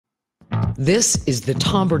This is the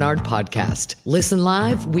Tom Barnard Podcast. Listen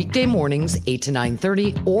live weekday mornings, 8 to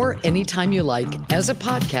 9:30, or anytime you like as a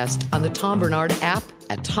podcast on the Tom Barnard app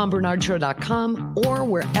at tombarnardshow.com or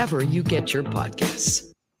wherever you get your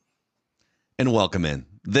podcasts. And welcome in.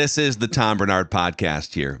 This is the Tom Barnard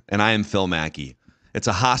Podcast here, and I am Phil Mackey. It's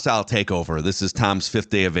a hostile takeover. This is Tom's 5th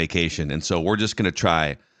day of vacation, and so we're just going to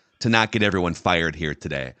try to not get everyone fired here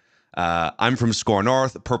today. I'm from SKOR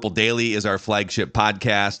North. Purple Daily is our flagship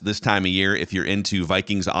podcast. This time of year, if you're into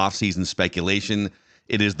Vikings offseason speculation,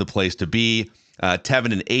 it is the place to be.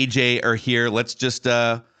 Tevin and AJ are here. Let's just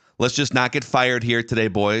not get fired here today,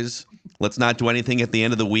 boys. Let's not do anything at the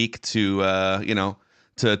end of the week to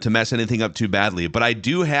mess anything up too badly. But I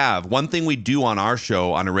do have one thing we do on our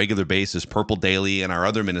show on a regular basis, Purple Daily and our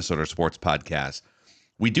other Minnesota sports podcasts.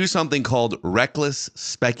 We do something called Reckless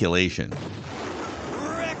Speculation.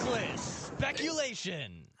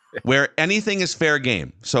 Where anything is fair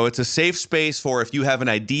game. So it's a safe space for if you have an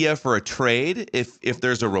idea for a trade, if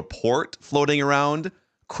there's a report floating around,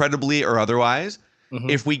 credibly or otherwise,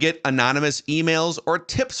 if we get anonymous emails or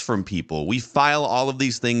tips from people, we file all of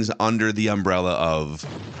these things under the umbrella of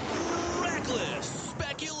reckless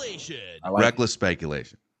speculation. Reckless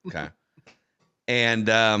speculation. Okay. And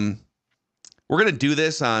we're going to do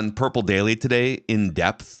this on Purple Daily today in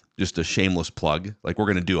depth. Just a shameless plug. Like, we're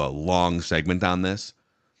going to do a long segment on this.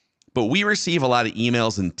 But we receive a lot of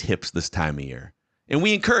emails and tips this time of year. And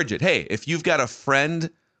we encourage it. Hey, if you've got a friend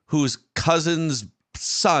whose cousin's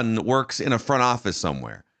son works in a front office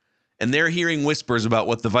somewhere, and they're hearing whispers about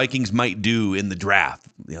what the Vikings might do in the draft,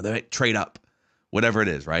 they might trade up, whatever it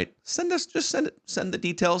is, right? Send the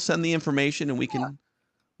details, send the information, and we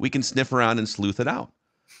can sniff around and sleuth it out.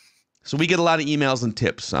 So we get a lot of emails and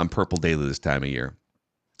tips on Purple Daily this time of year.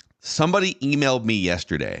 Somebody emailed me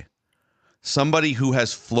yesterday. Somebody who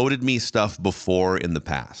has floated me stuff before in the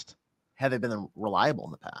past. Have they been reliable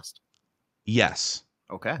in the past? Yes.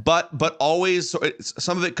 Okay. But always,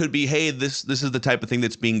 some of it could be, hey, this is the type of thing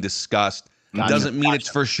that's being discussed. Gotcha. Doesn't mean it's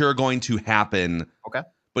for sure going to happen. Okay.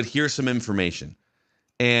 But here's some information.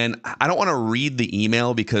 And I don't want to read the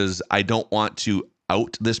email because I don't want to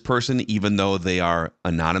out this person, even though they are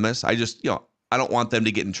anonymous. I just, I don't want them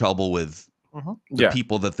to get in trouble with the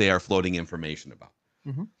people that they are floating information about.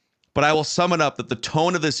 But I will sum it up that the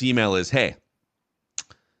tone of this email is, hey,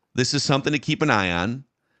 this is something to keep an eye on.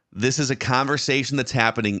 This is a conversation that's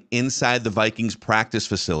happening inside the Vikings practice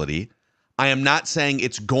facility. I am not saying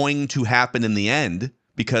it's going to happen in the end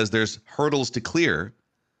because there's hurdles to clear,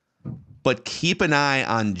 but keep an eye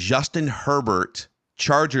on Justin Herbert,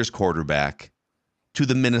 Chargers quarterback, to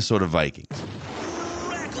the Minnesota Vikings.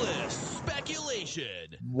 Reckless speculation.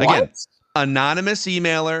 Again, anonymous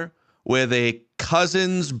emailer with a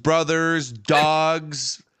cousins, brothers,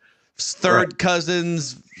 dogs, third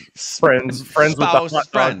cousins, friends spouse, with the hot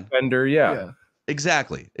friend. dog vendor. Yeah.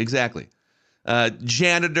 Exactly.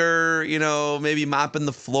 Janitor, maybe mopping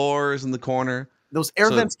the floors in the corner. Those air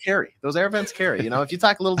vents carry. If you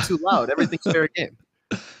talk a little too loud, everything's fair game.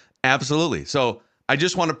 Absolutely. So I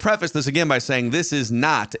just want to preface this again by saying this is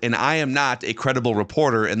not, and I am not a credible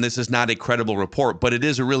reporter, and this is not a credible report, but it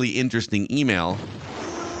is a really interesting email.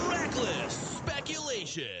 Reckless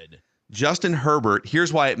speculation. Justin Herbert,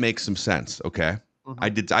 here's why it makes some sense, okay? I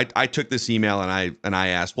took this email and I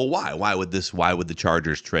asked, well, why? Why would the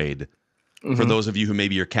Chargers trade? For those of you who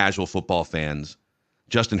maybe are casual football fans,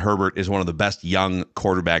 Justin Herbert is one of the best young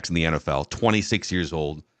quarterbacks in the NFL, 26 years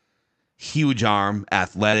old. Huge arm,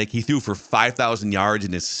 athletic. He threw for 5,000 yards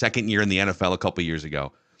in his second year in the NFL a couple years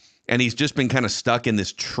ago. And he's just been kind of stuck in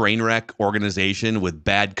this train wreck organization with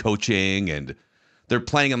bad coaching. And they're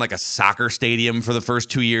playing in like a soccer stadium for the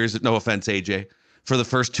first 2 years. No offense, AJ. For the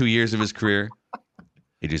first 2 years of his career.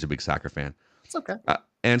 AJ's a big soccer fan. It's okay.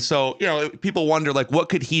 And so, people wonder, like, what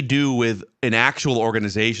could he do with an actual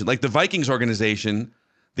organization? Like the Vikings organization,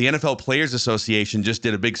 the NFL Players Association just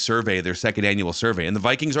did a big survey, their second annual survey, and the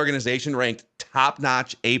Vikings organization ranked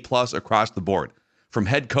top-notch A+ across the board, from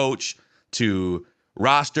head coach to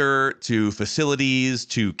roster to facilities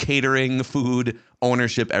to catering, food,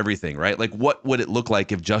 ownership, everything, right? Like, what would it look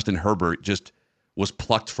like if Justin Herbert just was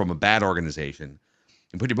plucked from a bad organization?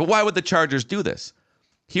 But why would the Chargers do this?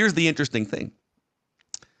 Here's the interesting thing.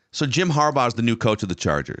 So Jim Harbaugh is the new coach of the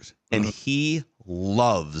Chargers, and he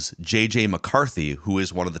loves J.J. McCarthy, who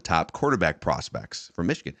is one of the top quarterback prospects from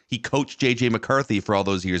Michigan. He coached J.J. McCarthy for all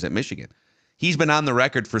those years at Michigan. He's been on the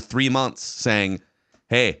record for 3 months saying,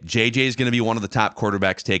 hey, J.J. is going to be one of the top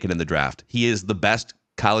quarterbacks taken in the draft. He is the best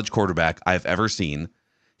college quarterback I've ever seen.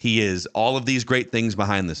 He is all of these great things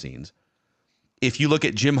behind the scenes. if you look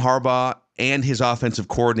at Jim Harbaugh and his offensive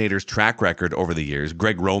coordinator's track record over the years,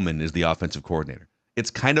 Greg Roman is the offensive coordinator. It's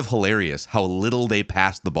kind of hilarious how little they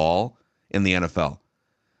pass the ball in the NFL.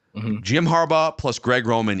 Jim Harbaugh plus Greg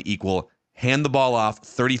Roman equal hand the ball off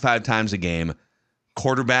 35 times a game,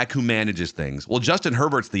 quarterback who manages things. Well, Justin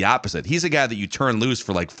Herbert's the opposite. He's a guy that you turn loose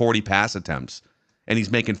for like 40 pass attempts, and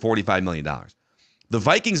he's making $45 million. The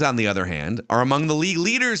Vikings, on the other hand, are among the league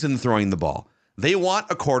leaders in throwing the ball. They want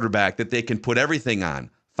a quarterback that they can put everything on,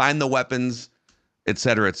 find the weapons, et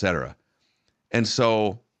cetera, et cetera. And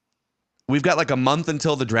so we've got like a month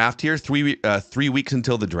until the draft here, 3 weeks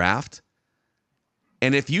until the draft.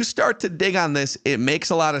 And if you start to dig on this, it makes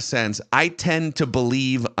a lot of sense. I tend to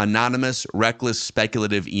believe anonymous, reckless,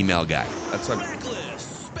 speculative email guy. That's what reckless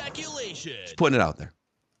speculation. Just putting it out there.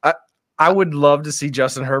 I would love to see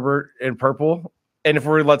Justin Herbert in purple. And if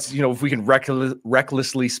we can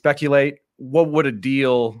recklessly speculate, what would a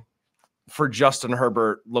deal for Justin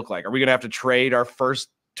Herbert look like? Are we going to have to trade our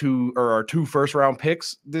two first-round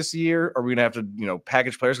picks this year? Are we going to have to,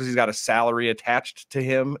 package players because he's got a salary attached to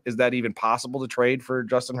him? Is that even possible to trade for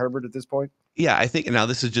Justin Herbert at this point? Yeah, I think now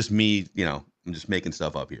this is just me, I'm just making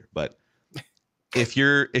stuff up here. But if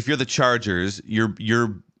you're the Chargers,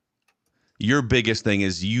 your biggest thing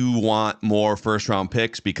is you want more first-round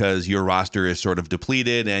picks because your roster is sort of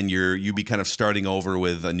depleted and you be kind of starting over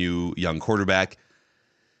with a new young quarterback.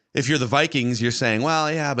 If you're the Vikings, you're saying,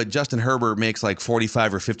 well, yeah, but Justin Herbert makes like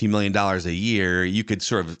 $45 or $50 million a year. You could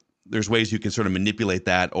there's ways you can sort of manipulate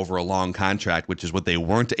that over a long contract, which is what they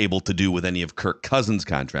weren't able to do with any of Kirk Cousins'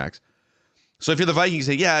 contracts. So if you're the Vikings,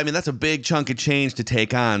 you say, yeah, I mean, that's a big chunk of change to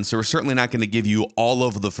take on. So we're certainly not going to give you all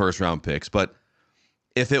of the first round picks. But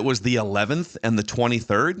if it was the 11th and the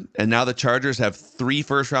 23rd, and now the Chargers have 3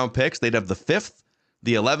 first round picks, they'd have the 5th,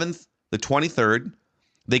 the 11th, the 23rd.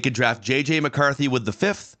 They could draft J.J. McCarthy with the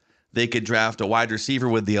 5th. They could draft a wide receiver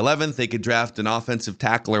with the 11th. They could draft an offensive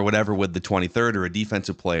tackle or whatever with the 23rd, or a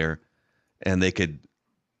defensive player, and they could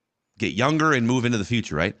get younger and move into the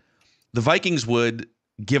future, right? The Vikings would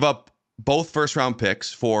give up both first-round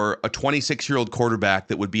picks for a 26-year-old quarterback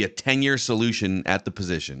that would be a 10-year solution at the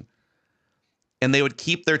position. And they would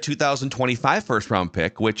keep their 2025 first-round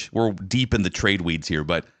pick, which we're deep in the trade weeds here,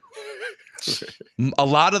 but a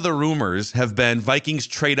lot of the rumors have been Vikings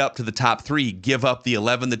trade up to the top 3, give up the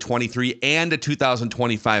 11, the 23, and a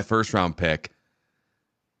 2025 first-round pick.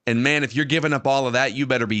 And, man, if you're giving up all of that, you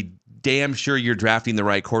better be damn sure you're drafting the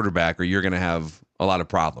right quarterback or you're going to have a lot of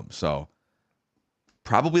problems. So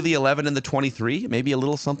probably the 11 and the 23, maybe a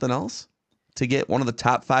little something else to get one of the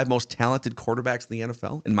top 5 most talented quarterbacks in the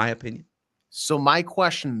NFL, in my opinion. So my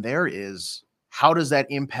question there is, how does that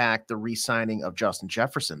impact the re-signing of Justin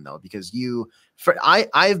Jefferson, though? Because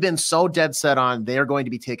I've been so dead set on they're going to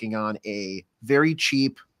be taking on a very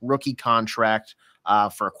cheap rookie contract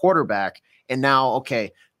for a quarterback. And now,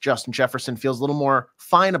 okay, Justin Jefferson feels a little more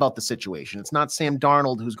fine about the situation. It's not Sam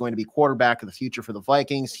Darnold who's going to be quarterback of the future for the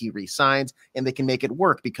Vikings. He re-signs, and they can make it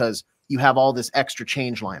work because you have all this extra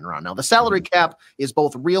change lying around. Now, the salary cap is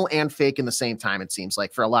both real and fake in the same time, it seems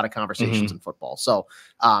like, for a lot of conversations in football. So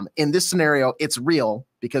in this scenario, it's real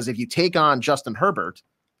because if you take on Justin Herbert,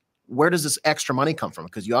 where does this extra money come from?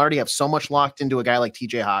 Because you already have so much locked into a guy like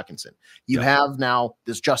TJ Hawkinson. You have now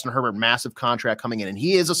this Justin Herbert massive contract coming in, and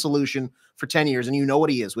he is a solution for 10 years, and you know what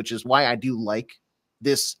he is, which is why I do like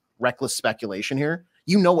this reckless speculation here.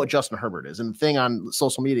 You know what Justin Herbert is. And the thing on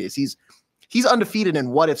social media is he's undefeated in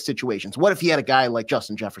what-if situations. What if he had a guy like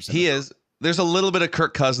Justin Jefferson? He is. There's a little bit of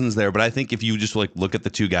Kirk Cousins there, but I think if you just look at the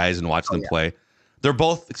two guys and watch them play, they're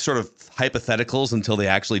both sort of hypotheticals until they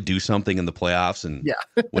actually do something in the playoffs and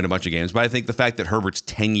win a bunch of games. But I think the fact that Herbert's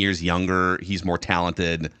 10 years younger, he's more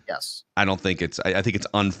talented. Yes. I think it's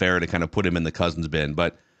unfair to kind of put him in the Cousins bin.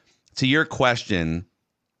 But to your question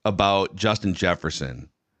about Justin Jefferson,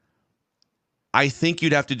 I think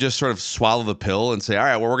you'd have to just sort of swallow the pill and say, all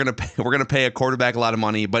right, well, we're gonna pay a quarterback a lot of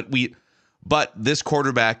money, but this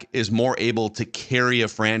quarterback is more able to carry a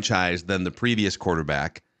franchise than the previous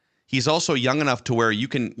quarterback. He's also young enough to where you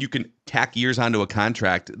can tack years onto a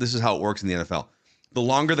contract. This is how it works in the NFL. The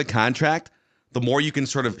longer the contract, the more you can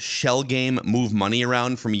sort of shell game move money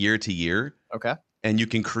around from year to year. Okay. And you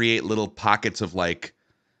can create little pockets of like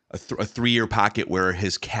a 3-year pocket where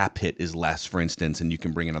his cap hit is less, for instance, and you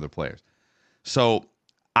can bring in other players. So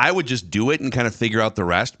I would just do it and kind of figure out the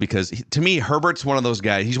rest because to me, Herbert's one of those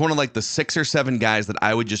guys. He's one of like the 6 or 7 guys that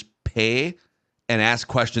I would just pay and ask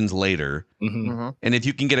questions later. And if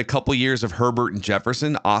you can get a couple years of Herbert and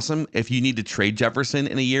Jefferson, awesome. If you need to trade Jefferson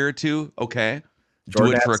in a year or two, okay.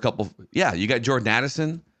 Do it for a couple. Yeah, you got Jordan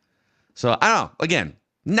Addison. So I don't know. Again,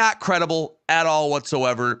 Not credible at all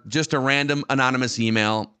whatsoever. Just a random anonymous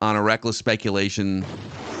email on a reckless speculation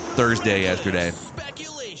Thursday yesterday.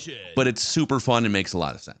 But it's super fun and makes a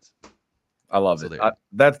lot of sense. I love it.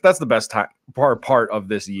 That's the best part of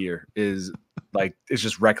this year is like it's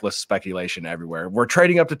just reckless speculation everywhere. We're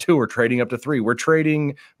trading up to 2, we're trading up to 3, we're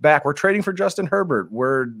trading back, we're trading for Justin Herbert.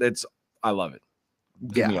 I love it.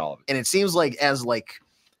 Give me all of it. And it seems like as like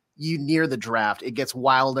you near the draft, it gets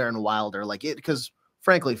wilder and wilder. Like it, because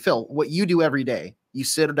frankly, Phil, what you do every day, you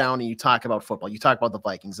sit down and you talk about football, you talk about the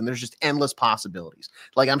Vikings, and there's just endless possibilities.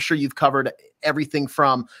 Like I'm sure you've covered everything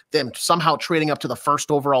from them somehow trading up to the first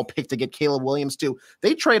overall pick to get Caleb Williams to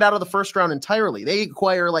they trade out of the first round entirely. They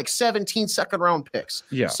acquire like 17 second round picks.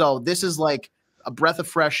 Yeah. So this is like a breath of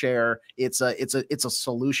fresh air. It's a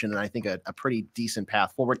solution, and I think a pretty decent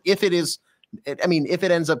path forward. If it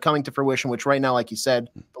ends up coming to fruition, which right now, like you said,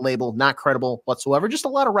 the label not credible whatsoever, just a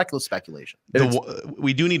lot of reckless speculation.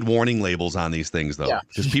 We do need warning labels on these things, though,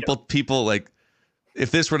 because people like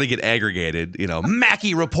if this were to get aggregated,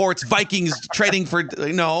 Mackey reports Vikings trading for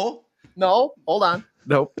no, hold on,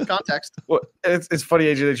 no context. Well, it's funny,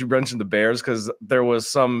 AJ, that you mentioned the Bears because there was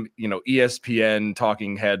some ESPN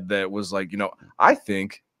talking head that was like, I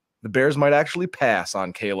think the Bears might actually pass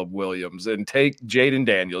on Caleb Williams and take Jaden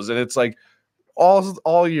Daniels, and it's like.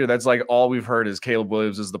 All year, that's like all we've heard is Caleb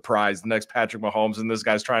Williams is the prize, the next Patrick Mahomes, and this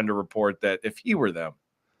guy's trying to report that if he were them,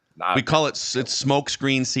 we call it's smoke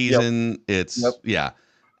screen season. Yep.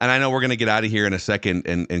 And I know we're going to get out of here in a second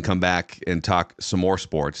and come back and talk some more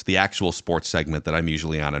sports, the actual sports segment that I'm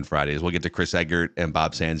usually on Fridays. We'll get to Chris Egert and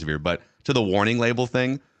Bob Sansevere, but to the warning label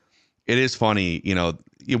thing, it is funny.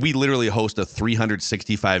 We literally host a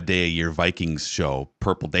 365-day-a-year Vikings show,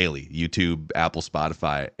 Purple Daily, YouTube, Apple,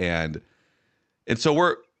 Spotify, and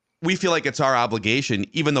so we feel like it's our obligation,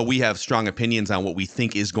 even though we have strong opinions on what we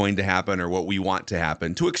think is going to happen or what we want to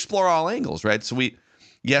happen, to explore all angles, right? So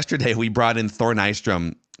yesterday we brought in Thor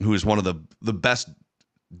Nystrom, who is one of the best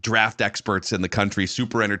draft experts in the country,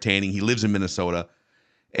 super entertaining. He lives in Minnesota.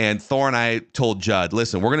 And Thor and I told Judd,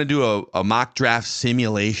 listen, we're going to do a mock draft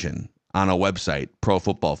simulation on a website, Pro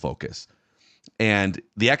Football Focus. And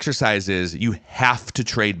the exercise is you have to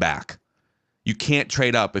trade back. You can't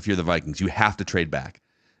trade up if you're the Vikings. You have to trade back.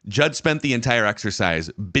 Judd spent the entire exercise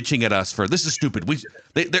bitching at us for this is stupid.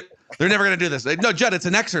 They're never going to do this. No, Judd, it's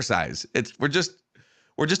an exercise. We're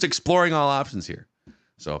just exploring all options here.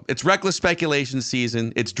 So it's reckless speculation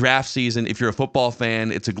season. It's draft season. If you're a football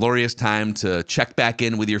fan, it's a glorious time to check back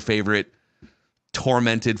in with your favorite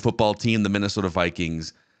tormented football team, the Minnesota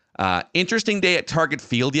Vikings. Interesting day at Target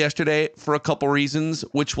Field yesterday for a couple reasons,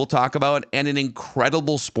 which we'll talk about, and an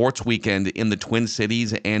incredible sports weekend in the Twin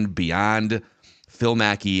Cities and beyond. Phil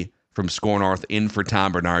Mackey from SKOR North in for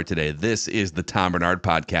Tom Barnard today. This is the Tom Barnard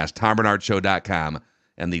Podcast, TomBarnardShow.com,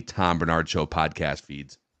 and the Tom Barnard Show podcast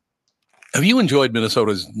feeds. Have you enjoyed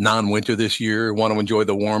Minnesota's non-winter this year? Want to enjoy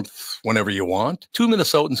the warmth whenever you want? 2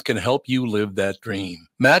 Minnesotans can help you live that dream.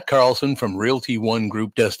 Matt Carlson from Realty One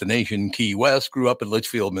Group Destination Key West grew up in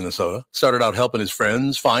Litchfield, Minnesota, started out helping his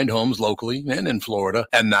friends find homes locally and in Florida,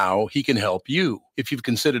 and now he can help you. If you've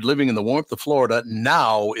considered living in the warmth of Florida,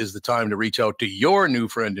 now is the time to reach out to your new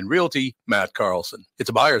friend in Realty, Matt Carlson. It's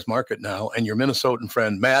a buyer's market now, and your Minnesotan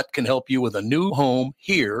friend Matt can help you with a new home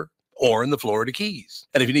here or in the Florida Keys.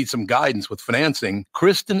 And if you need some guidance with financing,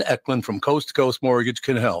 Kristen Eklund from Coast to Coast Mortgage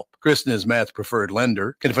can help. Kristen is Matt's preferred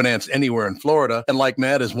lender, can finance anywhere in Florida, and like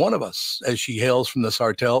Matt is one of us, as she hails from the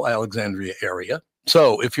Sartell, Alexandria area.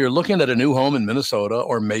 So if you're looking at a new home in Minnesota,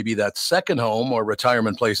 or maybe that second home or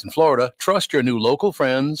retirement place in Florida, trust your new local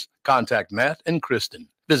friends. Contact Matt and Kristen.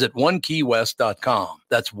 Visit onekeywest.com.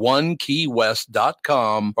 That's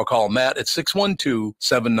onekeywest.com, or call Matt at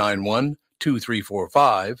 612-791-2345,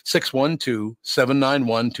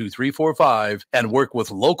 612-791-2345, and work with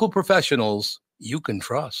local professionals you can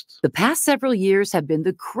trust. The past several years have been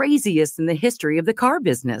the craziest in the history of the car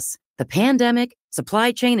business. The pandemic,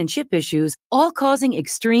 supply chain, and chip issues all causing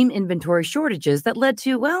extreme inventory shortages that led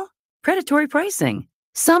to, well, predatory pricing.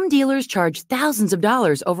 Some dealers charge thousands of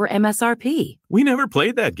dollars over MSRP. We never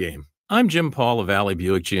played that game. I'm Jim Paul of Valley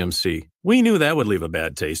Buick GMC. We knew that would leave a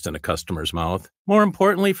bad taste in a customer's mouth. More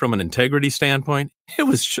importantly, from an integrity standpoint, it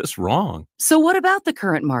was just wrong. So what about the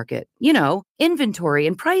current market? You know, inventory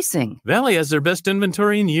and pricing. Valley has their best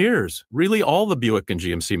inventory in years. Really all the Buick and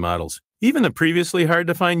GMC models. Even the previously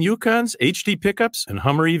hard-to-find Yukons, HD pickups, and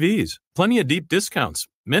Hummer EVs. Plenty of deep discounts.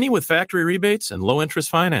 Many with factory rebates and low-interest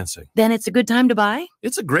financing. Then it's a good time to buy?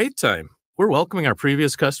 It's a great time. We're welcoming our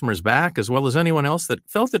previous customers back, as well as anyone else that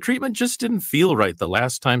felt the treatment just didn't feel right the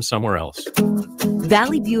last time somewhere else.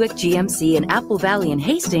 Valley Buick GMC in Apple Valley and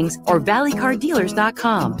Hastings, or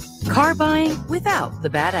valleycardealers.com. Car buying without the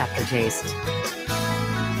bad aftertaste.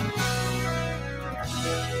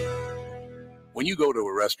 When you go to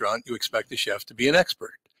a restaurant, you expect the chef to be an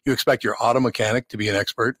expert. You expect your auto mechanic to be an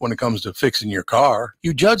expert when it comes to fixing your car.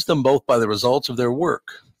 You judge them both by the results of their work.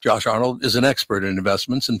 Josh Arnold is an expert in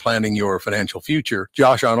investments and planning your financial future.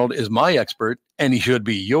 Josh Arnold is my expert, and he should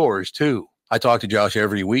be yours too. I talk to Josh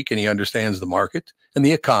every week, and he understands the market and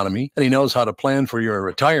the economy, and he knows how to plan for your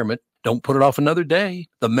retirement. Don't put it off another day.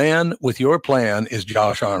 The man with your plan is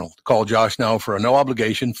Josh Arnold. Call Josh now for a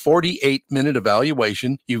no-obligation 48-minute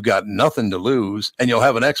evaluation. You've got nothing to lose, and you'll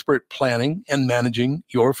have an expert planning and managing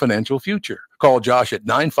your financial future. Call Josh at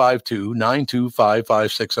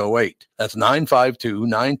 952-925-5608. That's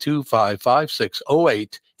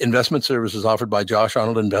 952-925-5608. Investment services offered by Josh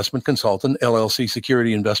Arnold Investment Consultant, LLC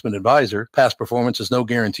Security Investment Advisor. Past performance is no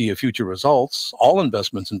guarantee of future results. All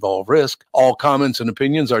investments involve risk. All comments and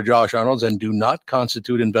opinions are Josh Arnold's and do not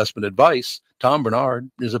constitute investment advice. Tom Barnard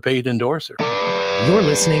is a paid endorser. You're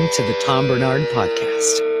listening to the Tom Barnard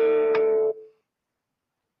Podcast.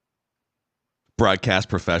 Broadcast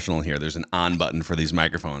professional here. There's an on button for these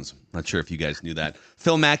microphones. Not sure if you guys knew that.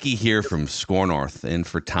 Phil Mackey here from SKOR North, in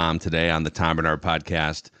for Tom today on the Tom Barnard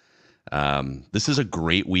Podcast. This is a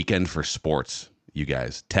great weekend for sports, you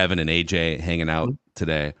guys. Tevin and AJ hanging out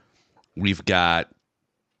today. We've got,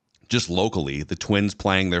 just locally, the Twins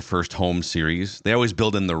playing their first home series. They always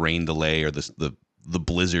build in the rain delay or the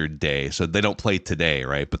blizzard day, so they don't play today,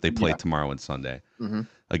 right? But they play tomorrow and Sunday.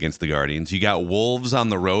 Against the Guardians. You got Wolves on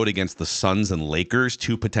the road against the Suns and Lakers,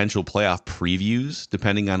 two potential playoff previews,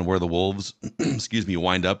 depending on where the Wolves,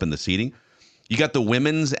 wind up in the seeding. You got the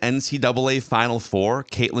women's NCAA Final Four,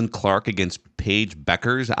 Caitlin Clark against Paige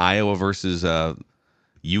Beckers, Iowa versus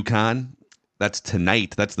UConn. That's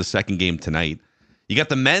tonight. That's the second game tonight. You got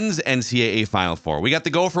the men's NCAA Final Four. We got the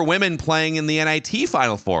Gopher women playing in the NIT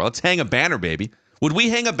Final Four. Let's hang a banner, baby. Would we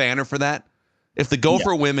hang a banner for that? If the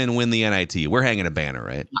Gopher women win the NIT, we're hanging a banner,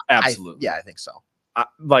 right? Absolutely. I think so.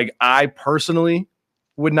 I personally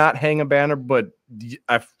would not hang a banner, but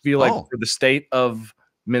I feel like for the state of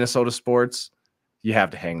Minnesota sports, you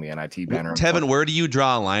have to hang the NIT banner. Tevin, where do you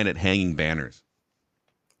draw a line at hanging banners?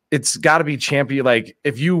 It's got to be champion. Like,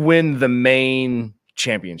 if you win the main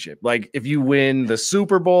championship, like if you win the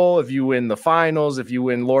Super Bowl, if you win the finals, if you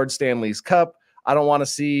win Lord Stanley's Cup, I don't want to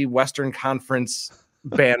see Western Conference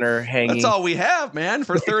banner hanging. That's all we have, man,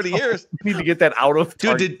 for 30 years. We need to get that out of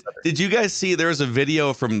Dude, did you guys see there was a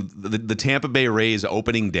video from the Tampa Bay Rays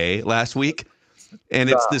opening day last week? And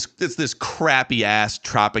it's this crappy ass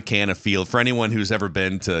Tropicana field. For anyone who's ever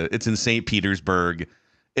been to, it's in St. Petersburg.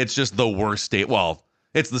 It's just the worst state. Well,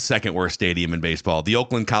 it's the second worst stadium in baseball. The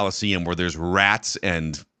Oakland Coliseum, where there's rats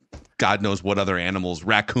and God knows what other animals,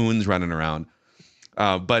 raccoons running around.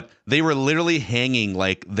 But they were literally hanging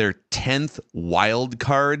like their 10th wild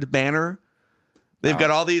card banner. They've got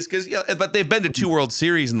all these but they've been to 2 World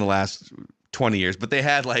Series in the last 20 years. But they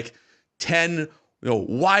had like 10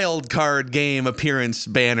 wild card game appearance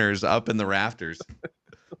banners up in the rafters.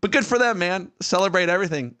 But good for them, man. Celebrate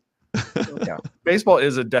everything. Yeah. Baseball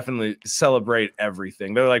is a definitely celebrate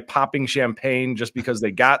everything. They're like popping champagne just because they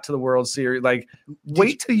got to the World Series. Like,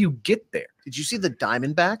 wait till you get there. Did you see the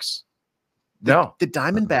Diamondbacks? No. The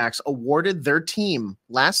Diamondbacks awarded their team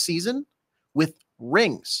last season with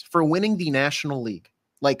rings for winning the National League.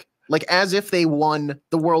 Like as if they won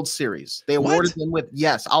the World Series. They awarded them with,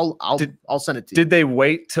 yes, I'll send it to you. Did they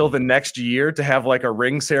wait till the next year to have like a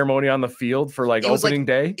ring ceremony on the field for like opening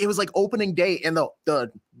day? It was like opening day, and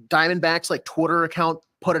the Diamondbacks like Twitter account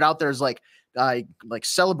put it out there as like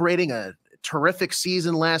celebrating a terrific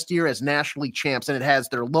season last year as National League champs, and it has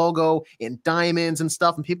their logo in diamonds and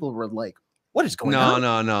stuff, and people were like, what is going on?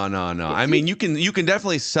 No. I mean, you can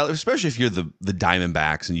definitely sell, especially if you're the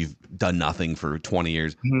Diamondbacks and you've done nothing for 20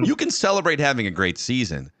 years. Mm-hmm. You can celebrate having a great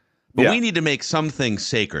season, but we need to make something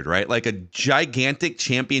sacred, right? Like a gigantic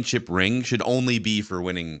championship ring should only be for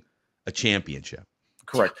winning a championship.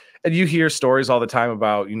 Correct. And you hear stories all the time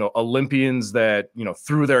about, Olympians that,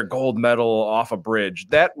 threw their gold medal off a bridge.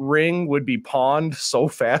 That ring would be pawned so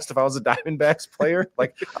fast if I was a Diamondbacks player.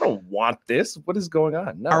 Like, I don't want this. What is going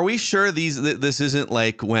on? No. Are we sure this isn't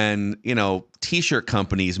like when, T-shirt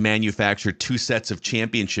companies manufacture 2 sets of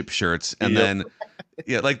championship shirts and then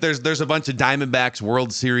like there's a bunch of Diamondbacks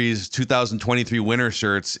World Series 2023 winter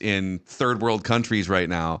shirts in third world countries right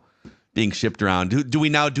now being shipped around. Do we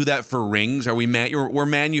now do that for rings? Are we're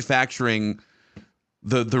manufacturing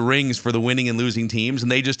the rings for the winning and losing teams,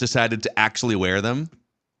 and they just decided to actually wear them?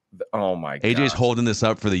 Oh my God. AJ's holding this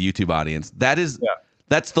up for the YouTube audience. That is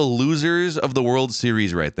That's the losers of the World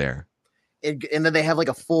Series right there. And then they have like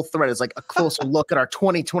a full thread. It's like a closer look at our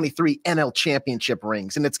 2023 NL championship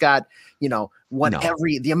rings. And it's got,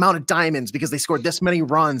 the amount of diamonds because they scored this many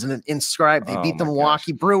runs and then inscribed, they beat the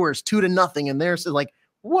Milwaukee Brewers 2-0. And there's like,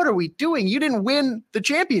 what are we doing? You didn't win the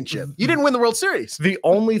championship. You didn't win the World Series. The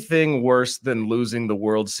only thing worse than losing the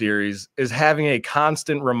World Series is having a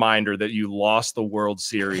constant reminder that you lost the World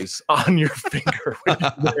Series on your finger when you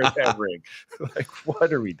wear that ring. Like,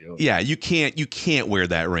 what are we doing? Yeah, you can't wear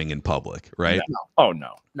that ring in public, right? No. Oh,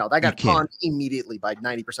 no. No, that got pawned immediately by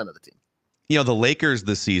 90% of the team. The Lakers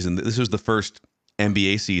this season, this was the first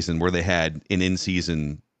NBA season where they had an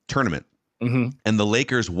in-season tournament. Mm-hmm. And the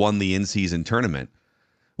Lakers won the in-season tournament.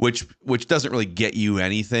 Which doesn't really get you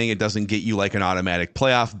anything. It doesn't get you like an automatic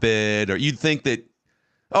playoff bid, or you'd think that,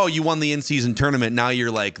 you won the in-season tournament. Now you're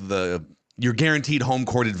like you're guaranteed home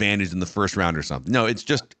court advantage in the first round or something. No, it's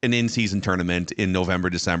just an in-season tournament in November,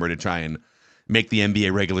 December to try and make the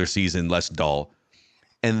NBA regular season less dull.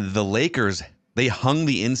 And the Lakers, they hung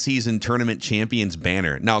the in-season tournament champions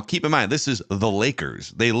banner. Now, keep in mind, this is the Lakers.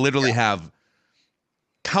 They literally have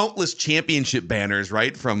countless championship banners,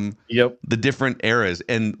 right, from the different eras.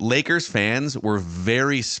 And Lakers fans were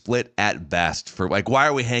very split at best for like, why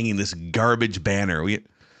are we hanging this garbage banner?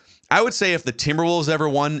 I would say if the Timberwolves ever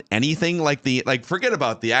won anything forget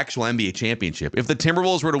about the actual NBA championship. If the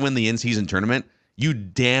Timberwolves were to win the in-season tournament, you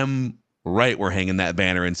damn right we're hanging that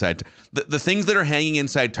banner inside. The things that are hanging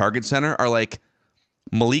inside Target Center are like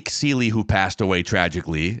Malik Sealy, who passed away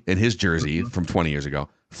tragically in his jersey from 20 years ago.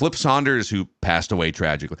 Flip Saunders, who passed away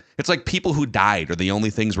tragically. It's like people who died are the only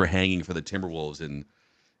things we're hanging for the Timberwolves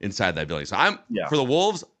inside that building. So for the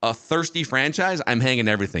Wolves, a thirsty franchise, I'm hanging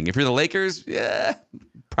everything. If you're the Lakers,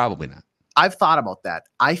 probably not. I've thought about that.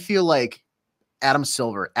 I feel like Adam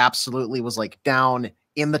Silver absolutely was like down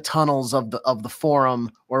in the tunnels of the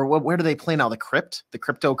forum, or where do they play now? The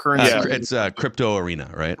cryptocurrency. It's Crypto Arena,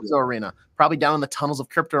 right? Crypto Arena. Probably down in the tunnels of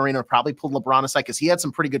Crypto Arena. Probably pulled LeBron aside because he had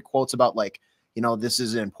some pretty good quotes about like, this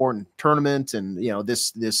is an important tournament, and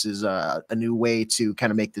this is a new way to kind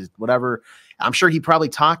of make this whatever. I'm sure he probably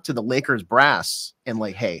talked to the Lakers brass and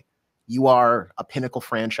like, hey, you are a pinnacle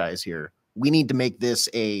franchise here. We need to make this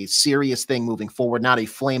a serious thing moving forward, not a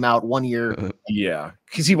flame out 1 year.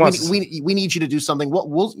 Because he wants. We need you to do something.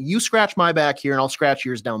 You scratch my back here, and I'll scratch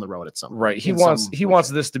yours down the road at some point. Right. He wants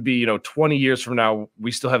this to be 20 years from now.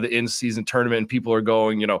 We still have the in-season tournament, and people are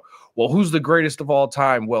going, well, who's the greatest of all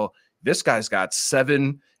time? Well, this guy's got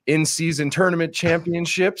 7 in-season tournament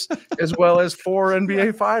championships as well as 4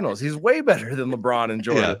 NBA finals. He's way better than LeBron and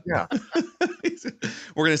Jordan. Yeah.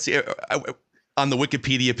 We're going to see on the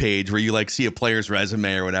Wikipedia page where you see a player's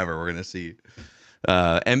resume or whatever, we're going to see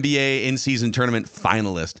NBA in-season tournament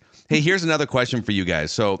finalist. Hey, here's another question for you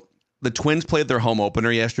guys. So the Twins played their home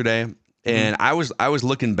opener yesterday, and I was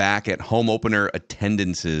looking back at home opener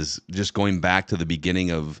attendances, just going back to the beginning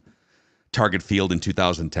of Target Field in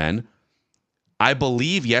 2010. I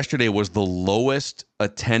believe yesterday was the lowest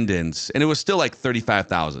attendance, and it was still like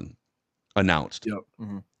 35,000 announced. Yep.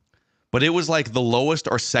 Mm-hmm. But it was like the lowest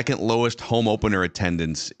or second lowest home opener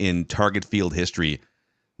attendance in Target Field history,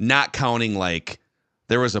 not counting like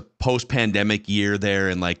there was a post-pandemic year there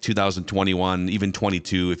in like 2021, even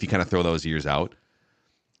 22, if you kind of throw those years out.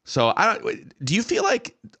 So do you feel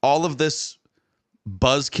like all of this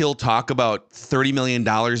buzzkill talk about $30 million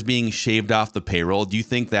being shaved off the payroll, do you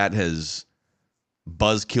think that has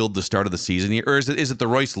buzzkilled the start of the season here? Or is it the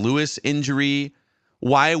Royce Lewis injury?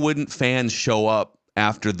 Why wouldn't fans show up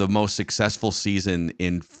after the most successful season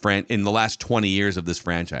in the last 20 years of this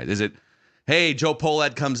franchise? Is it, hey, Joe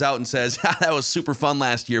Polad comes out and says, that was super fun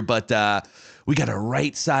last year, but we got to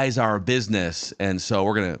right size our business, and so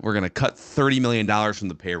we're gonna cut $30 million from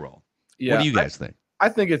the payroll. Yeah, what do you guys think? I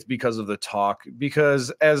think it's because of the talk.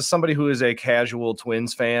 Because as somebody who is a casual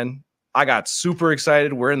Twins fan, I got super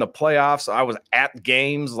excited. We're in the playoffs. I was at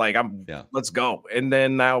games, let's go. And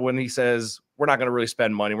then now when he says we're not going to really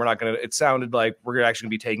spend money, it sounded like we're actually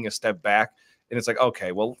going to be taking a step back. And it's like,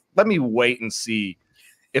 okay, well, let me wait and see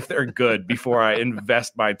if they're good before I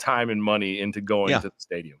invest my time and money into going to the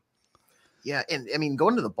stadium. Yeah, and I mean,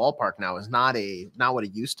 going to the ballpark now is not what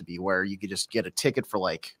it used to be, where you could just get a ticket for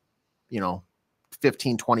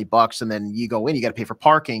 $15-20, and then you go in, you got to pay for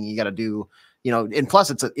parking, you got to do, and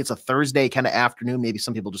plus it's a Thursday kind of afternoon. Maybe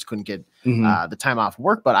some people just couldn't get the time off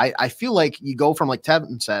work, but I feel like you go from, like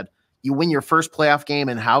Tevin said, you win your first playoff game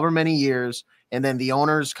in however many years, and then the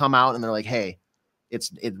owners come out and they're like, hey,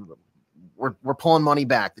 we're pulling money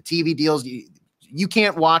back. The TV deals, you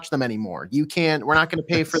can't watch them anymore. We're not going to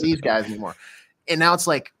pay for these guys anymore. And now it's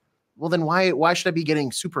like, well, then why should I be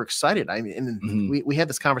getting super excited? I mean, and we had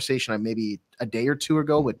this conversation maybe a day or two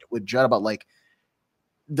ago with Judd about like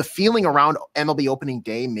the feeling around MLB opening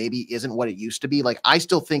day maybe isn't what it used to be. Like, I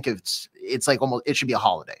still think it's like almost, it should be a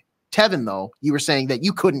holiday. Tevin, though, you were saying that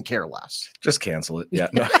you couldn't care less. Just cancel it. Yeah,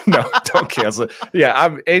 no, don't cancel it.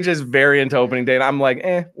 Yeah, AJ's very into opening day, and I'm like,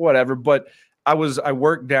 whatever. But I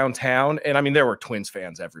worked downtown, and I mean, there were Twins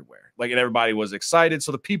fans everywhere. Like, and everybody was excited.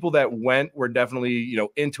 So the people that went were definitely,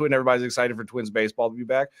 into it, and everybody's excited for Twins baseball to be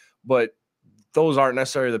back. But those aren't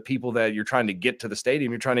necessarily the people that you're trying to get to the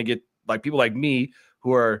stadium. You're trying to get like people like me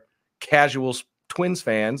who are casual Twins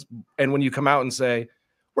fans. And when you come out and say,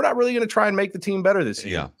 we're not really going to try and make the team better this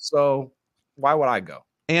year. Yeah. So why would I go?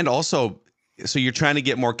 And also, so you're trying to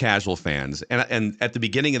get more casual fans. And at the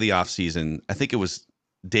beginning of the offseason, I think it was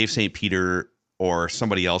Dave St. Peter or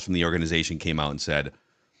somebody else from the organization came out and said,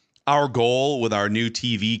 our goal with our new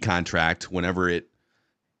TV contract, whenever it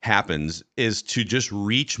happens, is to just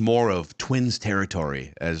reach more of Twins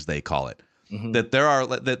territory, as they call it. Mm-hmm.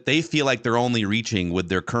 That they feel like they're only reaching with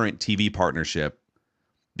their current TV partnership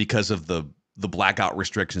because of the blackout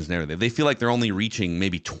restrictions and everything. They feel like they're only reaching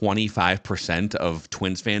maybe 25% of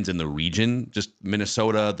Twins fans in the region, just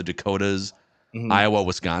Minnesota, the Dakotas, Iowa,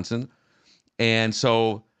 Wisconsin. And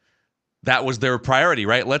so that was their priority,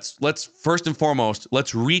 right? Let's first and foremost,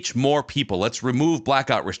 let's reach more people. Let's remove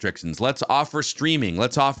blackout restrictions. Let's offer streaming.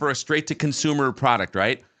 Let's offer a straight to consumer product,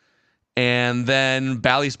 right? And then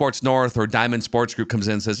Bally Sports North or Diamond Sports Group comes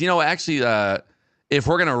in and says, actually, if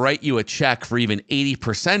we're going to write you a check for even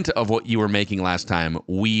 80% of what you were making last time,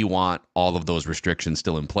 we want all of those restrictions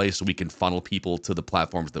still in place so we can funnel people to the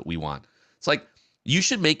platforms that we want. It's like, you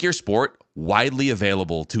should make your sport widely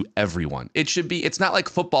available to everyone. It's not like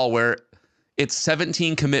football where it's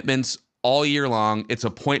 17 commitments all year long. It's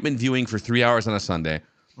appointment viewing for 3 hours on a Sunday.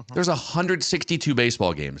 There's 162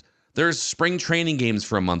 baseball games. There's spring training games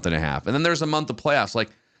for a month and a half. And then there's a month of playoffs.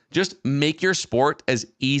 Like, just make your sport as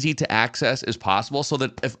easy to access as possible so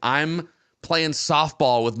that if I'm playing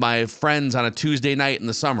softball with my friends on a Tuesday night in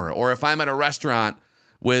the summer, or if I'm at a restaurant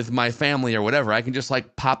with my family or whatever, I can just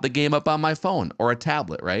like pop the game up on my phone or a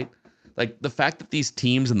tablet, right? Like, the fact that these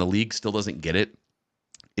teams in the league still doesn't get it,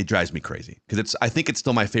 it drives me crazy because I think it's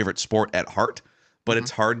still my favorite sport at heart, but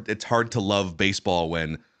it's hard to love baseball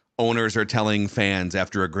when owners are telling fans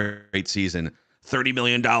after a great season, $30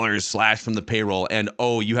 million slashed from the payroll, and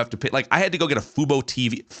you have to pay. Like, I had to go get a Fubo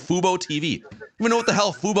TV. You even know what the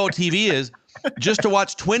hell Fubo TV is, just to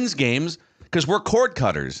watch Twins games because we're cord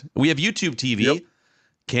cutters. We have YouTube TV. Yep.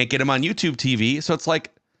 Can't get them on YouTube TV. So it's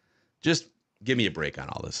like, just give me a break on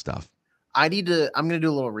all this stuff. I'm going to do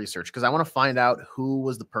a little research because I want to find out who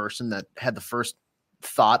was the person that had the first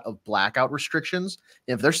thought of blackout restrictions.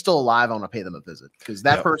 If they're still alive, I want to pay them a visit because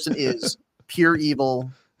that person is pure evil.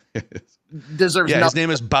 Deserves nothing. His name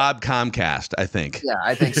is Bob Comcast, I think. Yeah,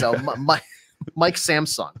 I think so. Mike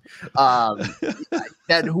Samsung.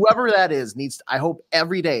 That whoever that is needs. I hope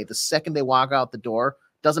every day, the second they walk out the door,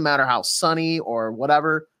 doesn't matter how sunny or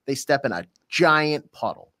whatever, they step in a giant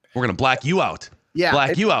puddle. We're gonna black you out. Yeah,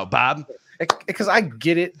 black you out, Bob. Because I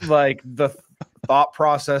get it, like the thought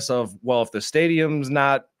process of, well, if the stadium's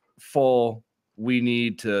not full, we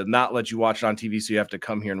need to not let you watch it on TV, so you have to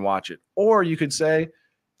come here and watch it. Or you could say,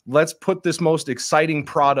 let's put this most exciting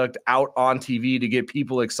product out on TV to get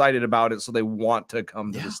people excited about it so they want to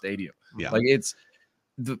come to the stadium. Yeah. Like, it's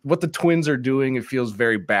what the Twins are doing. It feels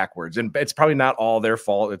very backwards, and it's probably not all their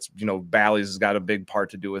fault. It's, Bally's has got a big part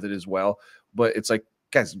to do with it as well. But it's like,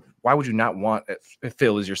 guys, why would you not want,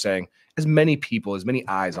 Phil, as you're saying, as many people, as many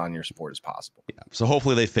eyes on your sport as possible? Yeah. So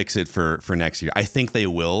hopefully they fix it for next year. I think they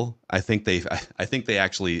will. I think they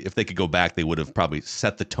actually, if they could go back, they would have probably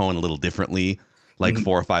set the tone a little differently, like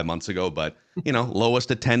 4 or 5 months ago. But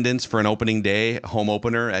lowest attendance for an opening day home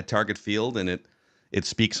opener at Target Field, and it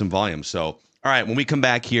speaks some volumes. So, all right, when we come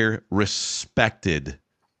back here, respected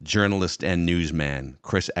journalist and newsman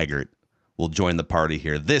Chris Egert will join the party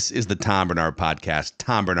here. This is the Tom Barnard Podcast,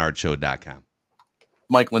 TomBarnardShow.com.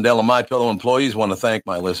 Mike Lindell and My Pillow employees want to thank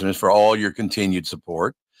my listeners for all your continued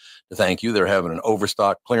support. To thank you, they're having an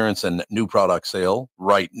overstock clearance and new product sale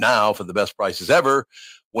right now for the best prices ever.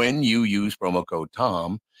 When you use promo code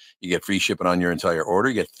TOM, you get free shipping on your entire order.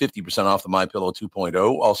 You get 50% off the My Pillow 2.0.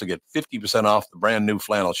 Also get 50% off the brand new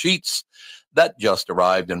flannel sheets that just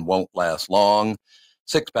arrived and won't last long.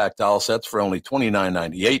 6-pack towel sets for only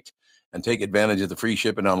 $29.98. And take advantage of the free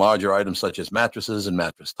shipping on larger items such as mattresses and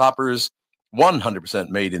mattress toppers. 100%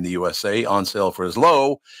 made in the USA, on sale for as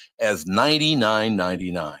low as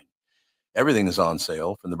 $99.99. Everything is on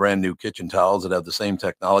sale, from the brand new kitchen towels that have the same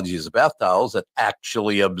technology as the bath towels that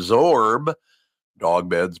actually absorb dog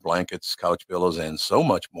beds, blankets, couch pillows, and so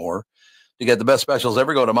much more. To get the best specials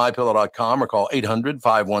ever, go to mypillow.com or call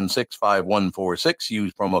 800-516-5146.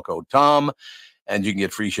 Use promo code TOM, and you can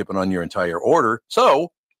get free shipping on your entire order.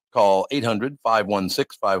 So call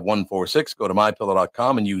 800-516-5146. Go to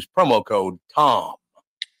mypillow.com and use promo code TOM.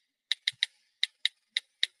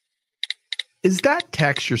 Is that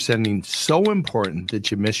text you're sending so important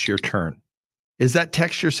that you missed your turn? Is that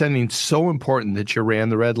text you're sending so important that you ran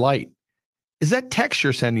the red light? Is that text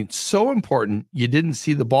you're sending so important you didn't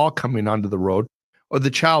see the ball coming onto the road or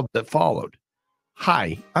the child that followed?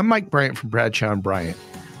 Hi, I'm Mike Bryant from Bradshaw and Bryant.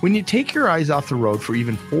 When you take your eyes off the road for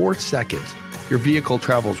even 4 seconds, your vehicle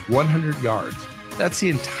travels 100 yards. That's the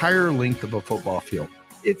entire length of a football field.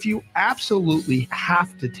 If you absolutely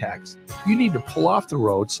have to text, you need to pull off the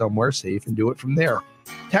road somewhere safe and do it from there.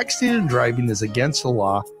 Texting and driving is against the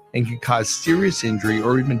law and can cause serious injury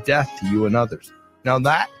or even death to you and others. Now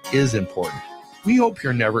that is important. We hope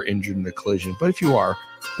you're never injured in a collision, but if you are,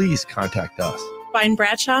 please contact us. Find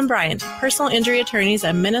Bradshaw and Bryant, personal injury attorneys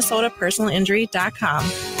at minnesotapersonalinjury.com.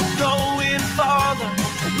 Going farther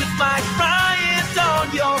with Mike Bryant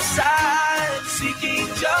on your side, seeking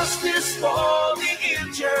justice for the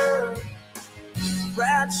injured.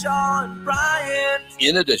 Bradshaw and Bryant.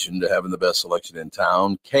 In addition to having the best selection in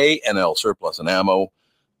town, K&L Surplus and Ammo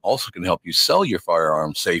also can help you sell your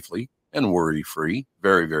firearms safely and worry-free.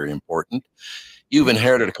 Very, very important. You've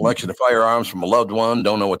inherited a collection of firearms from a loved one,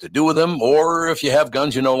 don't know what to do with them, or if you have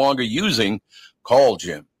guns you're no longer using, call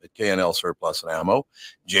Jim at K&L Surplus and Ammo.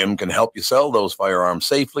 Jim can help you sell those firearms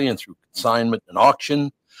safely and through consignment and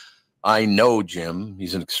auction. I know Jim.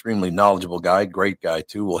 He's an extremely knowledgeable guy, great guy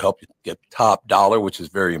too. Will help you get top dollar, which is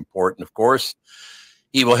very important, of course.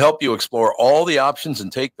 He will help you explore all the options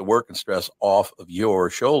and take the work and stress off of your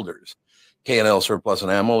shoulders. K&L Surplus and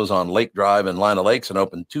Ammo is on Lake Drive in Lina Lakes and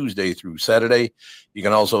open Tuesday through Saturday. You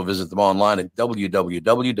can also visit them online at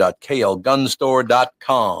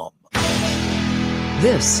www.klgunstore.com.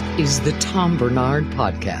 This is the Tom Barnard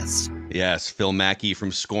Podcast. Yes, Phil Mackey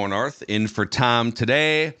from SKOR North in for Tom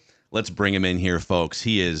today. Let's bring him in here, folks.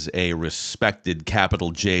 He is a respected capital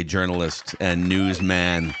J journalist and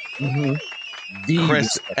newsman.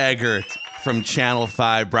 Chris Egert from Channel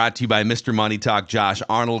 5, brought to you by Mr. Money Talk Josh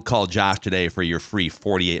Arnold. Call Josh today for your free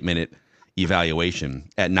 48-minute evaluation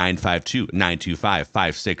at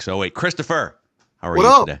 952-925-5608. Christopher, how are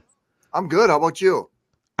you today? I'm good. How about you?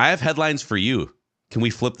 I have headlines for you. Can we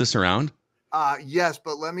flip this around? Yes,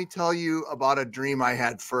 but let me tell you about a dream I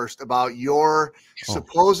had first about your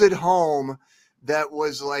supposed home that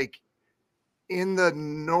was like in the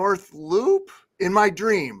North Loop in my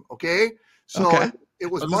dream. Okay. So it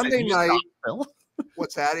was Monday night.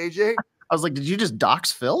 What's that, AJ? I was like, did you just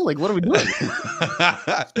dox Phil? Like, what are we doing?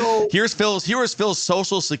 So, here's Phil's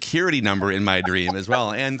social security number in my dream as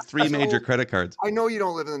well, and 3 major credit cards. I know you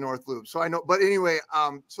don't live in the North Loop, so I know. But anyway,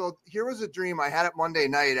 so here was a dream I had it Monday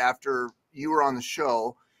night after you were on the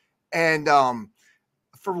show, and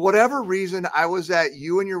for whatever reason, I was at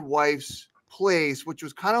you and your wife's place, which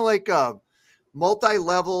was kind of like a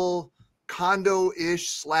multi-level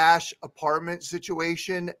condo-ish / apartment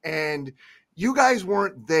situation, and you guys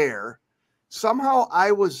weren't there. Somehow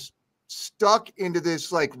I was stuck into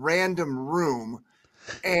this like random room,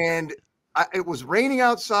 and it was raining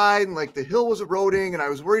outside, and like the hill was eroding, and I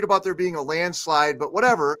was worried about there being a landslide, but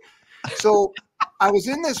whatever. So I was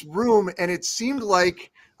in this room, and it seemed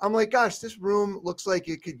like, I'm like, gosh, this room looks like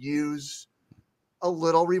it could use a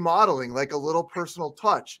little remodeling, like a little personal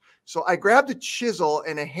touch. So I grabbed a chisel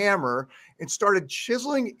and a hammer and started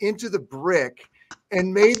chiseling into the brick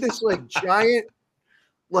and made this like giant,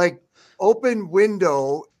 like open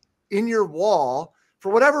window in your wall. For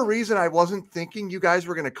whatever reason, I wasn't thinking you guys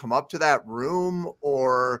were going to come up to that room,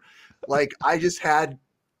 or like I just had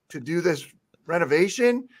to do this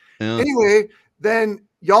renovation. Yeah. Anyway, then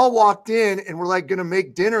y'all walked in and we're like going to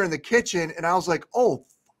make dinner in the kitchen. And I was like, oh,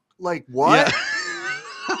 like what? Yeah.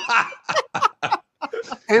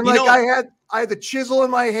 And like I had the chisel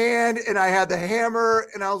in my hand and I had the hammer,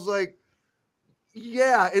 and I was like,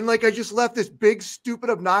 yeah. And like, I just left this big, stupid,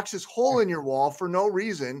 obnoxious hole in your wall for no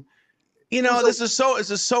reason. You know, this is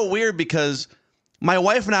so weird, because my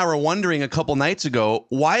wife and I were wondering a couple nights ago,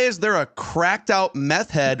 why is there a cracked out meth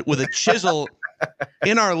head with a chisel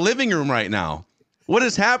in our living room right now? What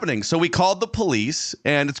is happening? So we called the police,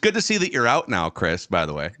 and it's good to see that you're out now, Chris, by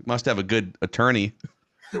the way. You must have a good attorney.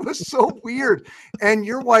 It was so weird. And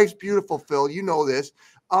your wife's beautiful, Phil. You know this.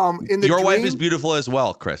 Your wife is beautiful as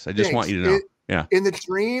well, Chris. I just want you to know. Yeah. In the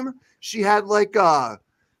dream, she had like a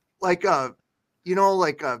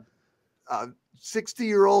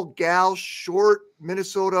 60-year-old gal, short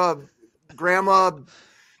Minnesota grandma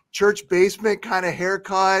church basement kind of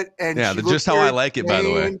haircut, and Yeah, she just how I like it, by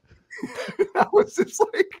the way. I was just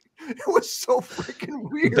like, it was so freaking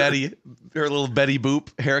weird. Her little Betty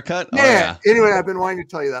Boop haircut. Yeah. Oh, yeah. Anyway, I've been wanting to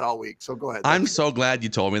tell you that all week, so go ahead. I'm so glad you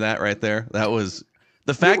told me that right there. That was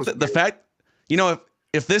the fact you know,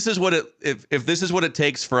 if this is what it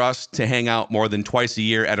takes for us to hang out more than twice a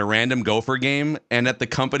year at a random Gopher game and at the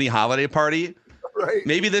company holiday party, right?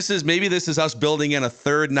 Maybe this is us building in a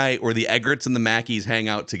third night where the Egerts and the Mackeys hang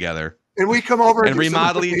out together. And we come over and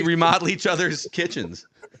remodel each other's kitchens.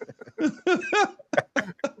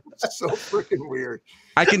 So freaking weird.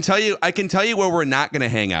 I can tell you where we're not going to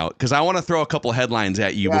hang out, because I want to throw a couple headlines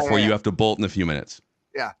at you before you have to bolt in a few minutes.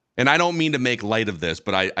 Yeah. And I don't mean to make light of this,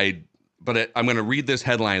 but I'm going to read this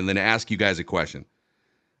headline and then ask you guys a question.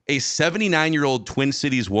 A 79-year-old Twin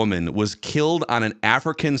Cities woman was killed on an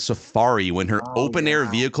African safari when her open-air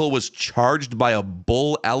vehicle was charged by a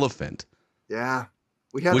bull elephant. Yeah.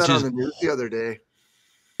 We had that on the news the other day.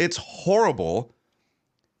 It's horrible.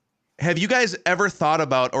 Have you guys ever thought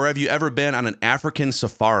about, or have you ever been on an African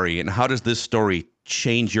safari, and how does this story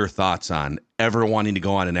change your thoughts on ever wanting to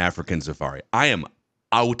go on an African safari? I am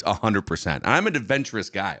out 100%. I'm an adventurous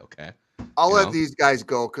guy, okay? I'll let these guys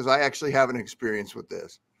go because I actually have an experience with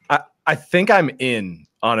this. I think I'm in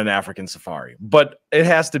on an African safari, but it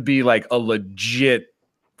has to be like a legit,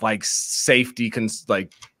 like safety,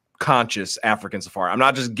 conscious African safari. I'm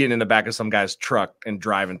not just getting in the back of some guy's truck and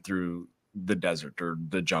driving through the desert or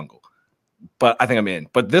the jungle. But I think I'm in.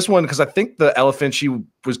 But this one, because I think the elephant, she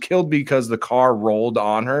was killed because the car rolled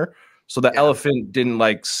on her. So the elephant didn't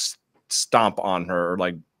like stomp on her, or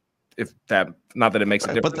like, if that, not that it makes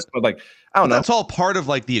a difference, but like, I don't know. That's all part of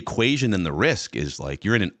like the equation, and the risk is like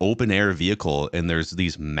you're in an open air vehicle and there's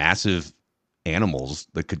these massive animals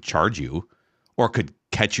that could charge you or could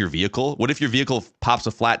catch your vehicle. What if your vehicle pops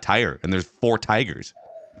a flat tire and there's 4 tigers?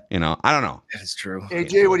 You know, I don't know. That is true.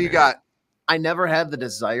 AJ, what do you got? I never had the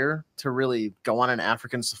desire to really go on an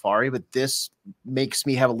African safari, but this makes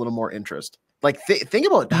me have a little more interest. Like, think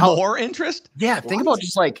about how more interest. Yeah, think about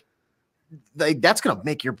just like that's gonna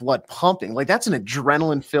make your blood pumping. Like, that's an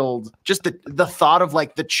adrenaline filled. Just the thought of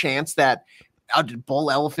like the chance that a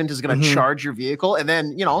bull elephant is gonna charge your vehicle, and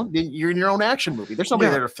then you're in your own action movie. There's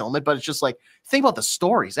somebody there to film it, but it's just like, think about the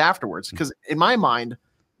stories afterwards. Because in my mind,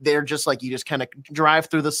 they're just like, you just kind of drive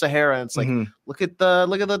through the Sahara and it's like, look at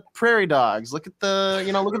the prairie dogs, look at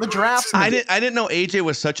the giraffes. I didn't know AJ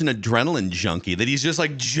was such an adrenaline junkie that he's just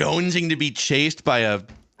like jonesing to be chased by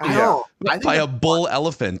a bull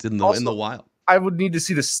elephant in the wild. I would need to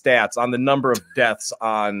see the stats on the number of deaths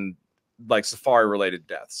on like safari related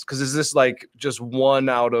deaths. Because is this like just one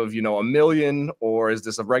out of a million, or is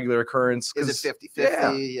this a regular occurrence? Is it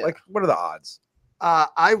 50-50? Yeah. Like, what are the odds?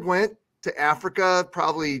 I went to Africa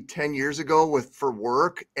probably 10 years ago for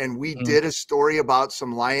work, and we did a story about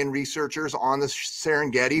some lion researchers on the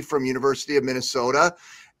Serengeti from University of Minnesota,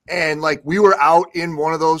 and like we were out in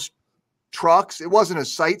one of those trucks. It wasn't a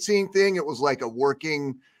sightseeing thing, it was like a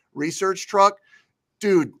working research truck.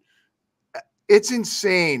 Dude, it's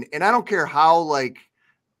insane. And I don't care how like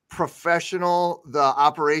professional the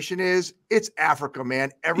operation is, it's Africa,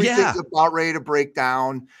 man. Everything's about ready to break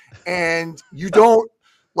down, and you don't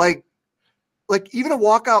like even a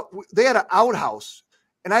walkout. They had an outhouse,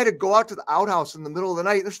 and I had to go out to the outhouse in the middle of the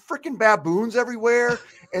night. There's freaking baboons everywhere,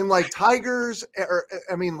 and like tigers,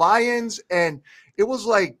 lions. And it was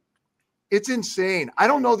like, it's insane. I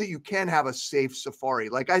don't know that you can have a safe safari.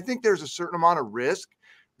 Like, I think there's a certain amount of risk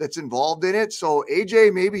that's involved in it. So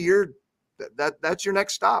AJ, maybe that's your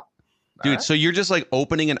next stop. Dude, so you're just like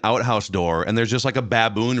opening an outhouse door and there's just like a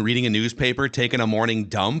baboon reading a newspaper, taking a morning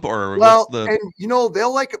dump, or and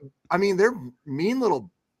they're mean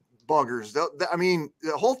little buggers.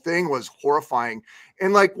 The whole thing was horrifying.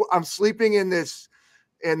 And like, I'm sleeping in this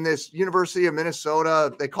University of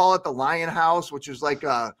Minnesota, they call it the Lion House, which is like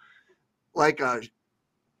a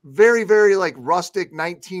very, very like rustic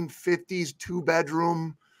 1950s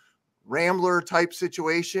 2-bedroom Rambler type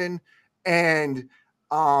situation. And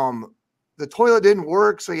the toilet didn't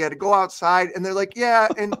work, so you had to go outside. And they're like, yeah,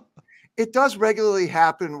 and it does regularly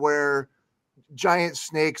happen where giant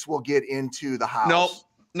snakes will get into the house.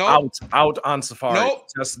 Nope. Out on safari. Nope.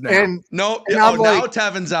 Just now. And now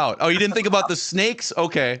Tevin's out. Oh, you didn't think about the snakes?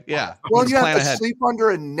 Okay, yeah. Well, you have to sleep under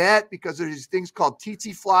a net because there's these things called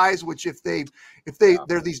tsetse flies, which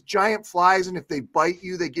they're these giant flies, and if they bite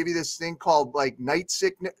you, they give you this thing called like night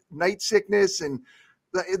sickness, and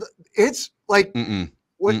it's like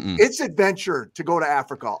It's adventure to go to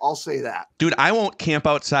Africa. I'll say that. Dude, I won't camp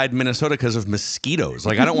outside Minnesota because of mosquitoes.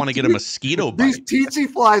 Like, I don't want to get a mosquito bite. These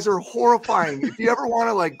tsetse flies are horrifying. If you ever want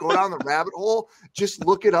to like go down the rabbit hole, just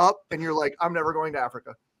look it up and you're like, I'm never going to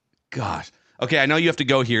Africa. Gosh. Okay, I know you have to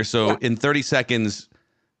go here. So in 30 seconds,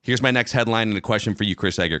 here's my next headline and a question for you,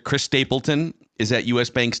 Chris Egert. Chris Stapleton is at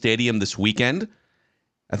US Bank Stadium this weekend.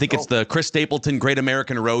 I think it's the Chris Stapleton Great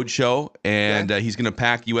American Road Show, and he's going to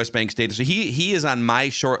pack US Bank Stadium. So he is on my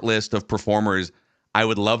short list of performers I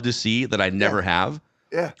would love to see that I never have.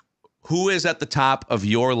 Yeah. Who is at the top of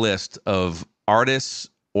your list of artists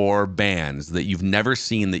or bands that you've never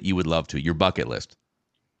seen that you would love to? Your bucket list.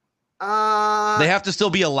 They have to still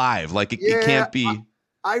be alive. Like it can't be.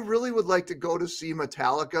 I really would like to go to see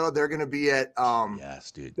Metallica. They're going to be at yes,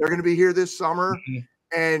 dude. They're going to be here this summer.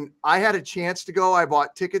 And I had a chance to go. I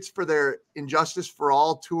bought tickets for their Injustice for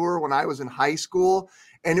All tour when I was in high school.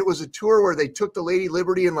 And it was a tour where they took the Lady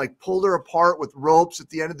Liberty and like pulled her apart with ropes at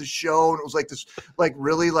the end of the show. And it was like this, like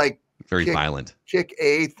really like very violent kick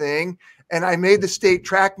A thing. And I made the state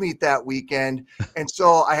track meet that weekend. And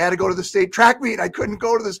so I had to go to the state track meet. I couldn't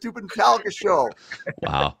go to the stupid Metallica show.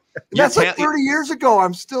 Wow. That's like 30 years ago.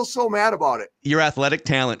 I'm still so mad about it. Your athletic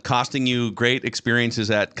talent costing you great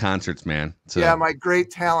experiences at concerts, man. So. Yeah, my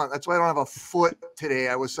great talent. That's why I don't have a foot today.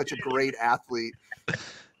 I was such a great athlete.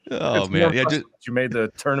 Oh, man. Yeah, you made the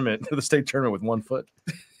tournament, the state tournament with 1 foot.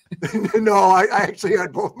 No, I actually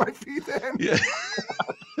had both my feet then. Yeah.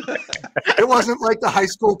 It wasn't like the high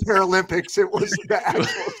school Paralympics. It was the actual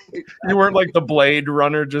state. You weren't like the Blade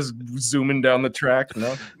Runner just zooming down the track,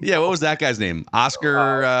 no? Yeah, what was that guy's name?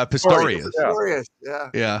 Oscar Pistorius. Pistorius,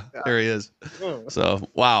 yeah. There he is. So,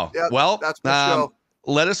 wow. Yeah, well, that's my show.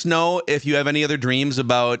 Let us know if you have any other dreams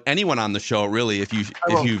about anyone on the show, really. If you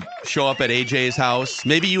show up at AJ's house,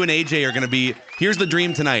 maybe you and AJ are going to be, here's the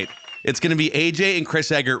dream tonight. It's going to be AJ and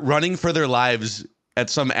Chris Egert running for their lives at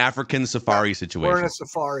some African safari situation. We're in a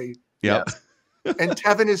safari. Yep. Yeah. And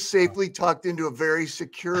Tevin is safely tucked into a very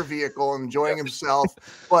secure vehicle, enjoying himself.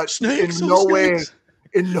 But in no way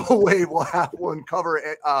we'll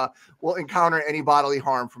encounter any bodily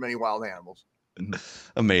harm from any wild animals.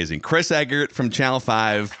 Amazing. Chris Egert from Channel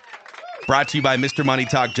 5, brought to you by Mr. Money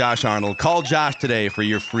Talk, Josh Arnold. Call Josh today for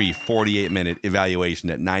your free 48-minute evaluation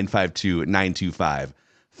at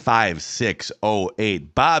 952-925-5608.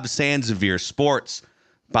 Bob Sansevere Sports.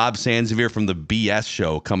 Bob Sansevere from the BS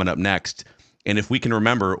Show coming up next. And if we can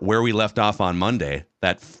remember where we left off on Monday,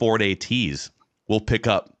 that 4-day tease, we'll pick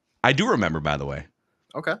up. I do remember, by the way.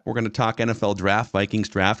 Okay. We're going to talk NFL draft, Vikings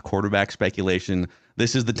draft, quarterback speculation.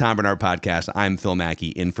 This is the Tom Barnard Podcast. I'm Phil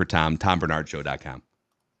Mackey, in for Tom, TomBarnardShow.com.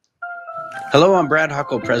 Hello, I'm Brad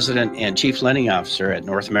Huckle, President and Chief Lending Officer at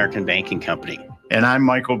North American Banking Company. And I'm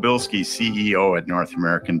Michael Bilski, CEO at North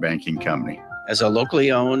American Banking Company. As a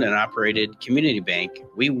locally owned and operated community bank,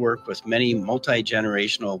 we work with many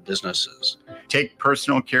multi-generational businesses. Take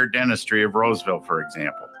Personal Care Dentistry of Roseville, for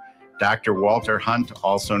example. Dr. Walter Hunt,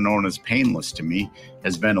 also known as Painless to me,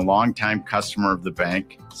 has been a longtime customer of the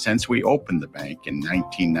bank since we opened the bank in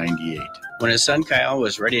 1998. When his son Kyle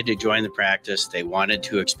was ready to join the practice, they wanted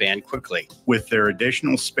to expand quickly. With their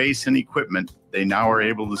additional space and equipment, they now are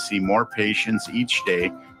able to see more patients each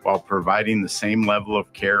day while providing the same level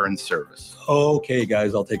of care and service. Okay,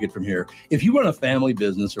 guys, I'll take it from here. If you run a family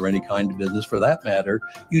business or any kind of business for that matter,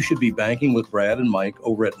 you should be banking with Brad and Mike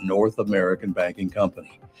over at North American Banking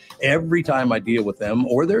Company. Every time I deal with them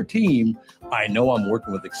or their team, I know I'm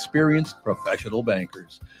working with experienced professional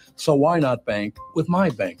bankers. So why not bank with my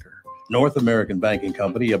banker? North American Banking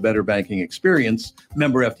Company, a better banking experience,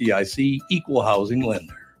 member FDIC, equal housing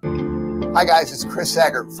lender. Hi, guys. It's Chris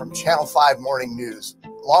Egert from Channel 5 Morning News,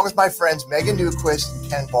 along with my friends Megan Newquist and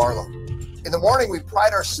Ken Barlow. In the morning, we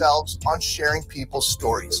pride ourselves on sharing people's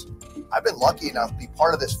stories. I've been lucky enough to be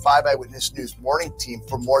part of this 5 Eyewitness News morning team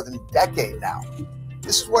for more than a decade now.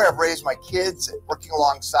 This is where I've raised my kids and working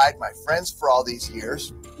alongside my friends for all these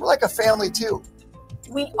years. We're like a family, too.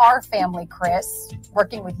 We are family, Chris.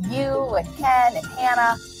 Working with you and Ken and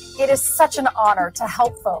Hannah, it is such an honor to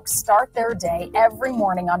help folks start their day every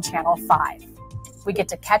morning on Channel 5. We get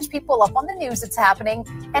to catch people up on the news that's happening,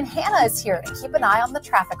 and Hannah is here to keep an eye on the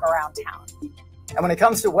traffic around town. And when it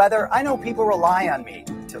comes to weather, I know people rely on me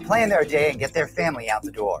to plan their day and get their family out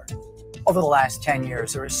the door. Over the last 10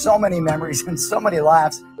 years, there are so many memories and so many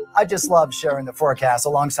laughs. I just love sharing the forecast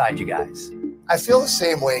alongside you guys. I feel the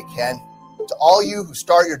same way, Ken. To all you who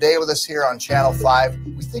start your day with us here on Channel 5,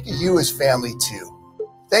 we think of you as family, too.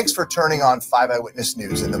 Thanks for turning on 5 Eyewitness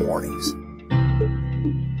News in the mornings.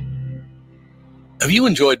 Have you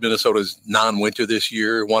enjoyed Minnesota's non-winter this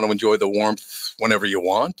year? Want to enjoy the warmth whenever you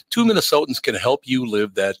want. 2 Minnesotans can help you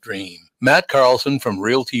live that dream. Matt Carlson from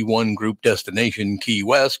Realty One Group Destination Key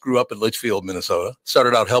West grew up in Litchfield, Minnesota,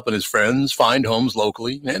 started out helping his friends find homes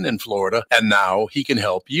locally and in Florida, and now he can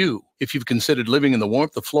help you. If you've considered living in the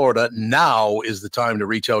warmth of Florida, now is the time to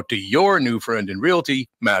reach out to your new friend in realty,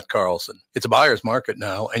 Matt Carlson. It's a buyer's market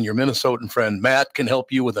now, and your Minnesotan friend Matt can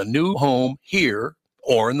help you with a new home here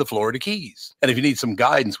or in the Florida Keys. And if you need some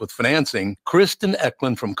guidance with financing, Kristen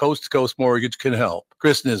Eklund from Coast to Coast Mortgage can help.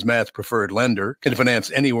 Kristen is Matt's preferred lender, can finance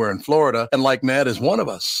anywhere in Florida, and like Matt is one of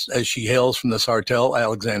us, as she hails from the Sartell,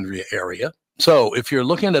 Alexandria area. So if you're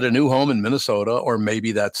looking at a new home in Minnesota, or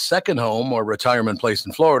maybe that second home or retirement place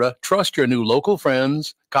in Florida, trust your new local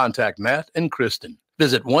friends. Contact Matt and Kristen.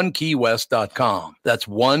 Visit onekeywest.com. That's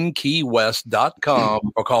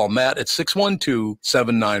onekeywest.com, or call Matt at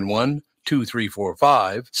 612-791-2345,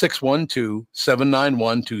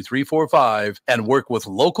 612-791-2345, and work with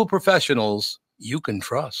local professionals you can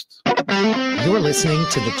trust. You're listening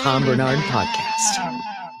to the Tom Barnard Podcast.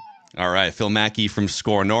 All right, Phil Mackey from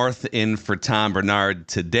SKOR North in for Tom Barnard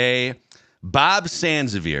today. Bob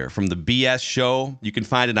Sansevere from the BS Show. You can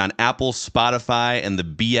find it on Apple, Spotify, and the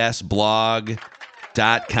BSblog.com.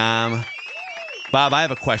 Bob, I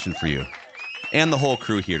have a question for you and the whole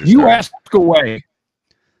crew here. You ask away.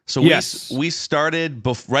 So yes. we started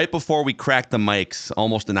right before we cracked the mics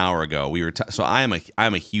almost an hour ago. We were so I'm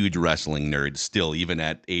a huge wrestling nerd still, even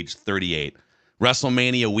at age 38.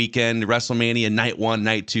 WrestleMania weekend, WrestleMania night 1,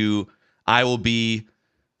 night 2. I will be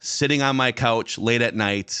sitting on my couch late at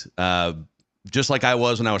night, just like I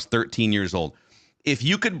was when I was 13 years old. If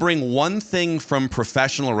you could bring one thing from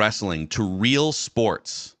professional wrestling to real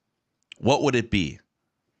sports, what would it be?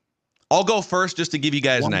 I'll go first just to give you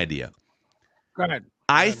guys an idea. Go ahead.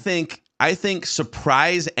 I think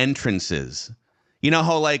surprise entrances. You know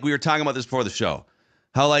how, like, we were talking about this before the show,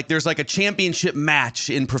 how, like, there's like a championship match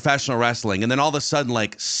in professional wrestling, and then all of a sudden,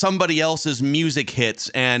 like, somebody else's music hits,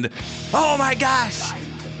 and oh my gosh,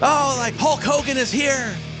 oh, like, Hulk Hogan is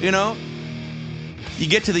here. You know, you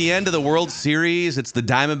get to the end of the World Series, it's the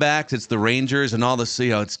Diamondbacks, it's the Rangers, and all this, you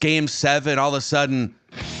know, it's Game 7. All of a sudden,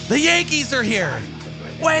 the Yankees are here.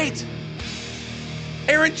 Wait,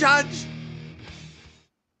 Aaron Judge.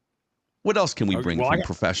 What else can we bring from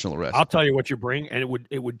professional wrestling? I'll tell you what you bring, and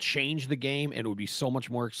it would change the game, and it would be so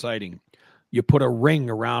much more exciting. You put a ring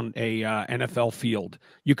around a NFL field.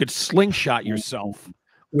 You could slingshot yourself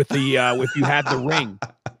with the if you had the ring,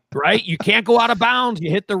 right? You can't go out of bounds.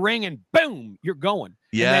 You hit the ring, and boom, you're going.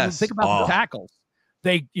 Yes. And then think about the tackles.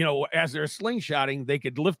 They, you know, as they're slingshotting, they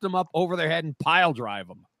could lift them up over their head and pile drive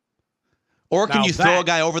them. Or can you throw a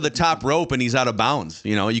guy over the top rope and he's out of bounds?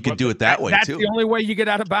 You know, you could do it that way, too. That's the only way you get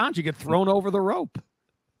out of bounds. You get thrown over the rope.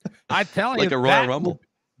 I tell you, like a Royal Rumble.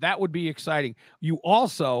 That would be exciting. You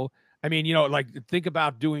also, I mean, you know, like, think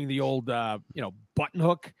about doing the old, you know, button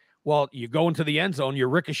hook. Well, you go into the end zone, you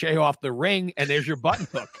ricochet off the ring, and there's your button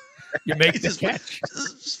hook. You make the catch.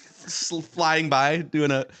 Flying by,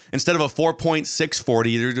 doing instead of a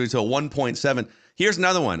 4.640, they're doing a 1.7. Here's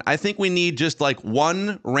another one. I think we need just like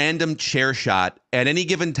one random chair shot at any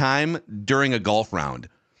given time during a golf round.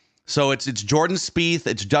 So it's Jordan Spieth,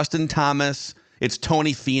 it's Justin Thomas, it's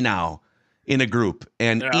Tony Finau in a group,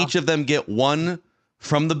 and each of them get one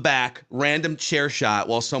from the back random chair shot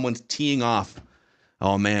while someone's teeing off.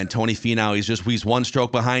 Oh man, Tony Finau, he's one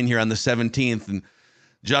stroke behind here on the 17th, and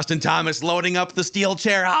Justin Thomas loading up the steel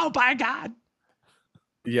chair. Oh my God.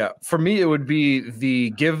 Yeah, for me, it would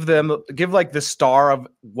be give like the star of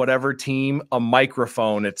whatever team a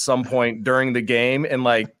microphone at some point during the game, and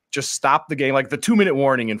like just stop the game, like the 2-minute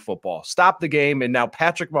warning in football. Stop the game, and now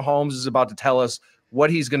Patrick Mahomes is about to tell us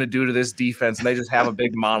what he's going to do to this defense, and they just have a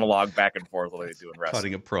big monologue back and forth while they do in wrestling.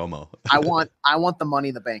 Cutting a promo. I want the Money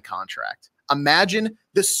in the Bank contract. Imagine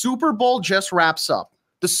the Super Bowl just wraps up.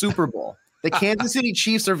 The Super Bowl. The Kansas City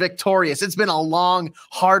Chiefs are victorious. It's been a long,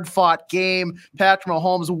 hard-fought game. Patrick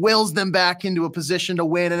Mahomes wills them back into a position to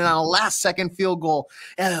win, and on a last-second field goal,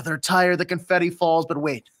 they're tired. The confetti falls, but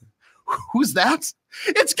wait, who's that?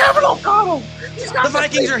 It's Kevin O'Connell. The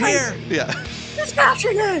Vikings are here. Yeah, he's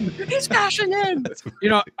cashing in. He's cashing in. You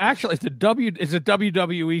know, actually, is it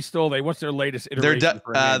WWE still? What's their latest iteration?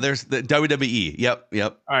 There's the WWE. Yep.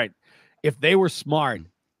 All right, if they were smart,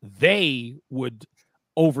 they would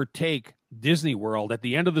overtake Disney World at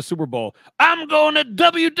the end of the Super Bowl. I'm going to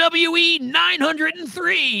WWE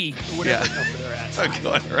 903. Whatever number they're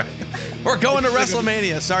at. We're going to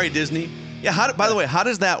WrestleMania. Sorry, Disney. Yeah. By the way, how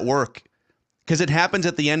does that work? Because it happens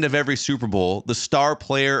at the end of every Super Bowl. The star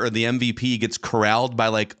player or the MVP gets corralled by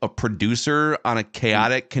like a producer on a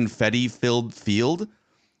chaotic confetti-filled field,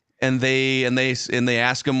 and they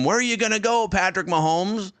ask him, "Where are you gonna go, Patrick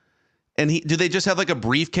Mahomes?" And do they just have like a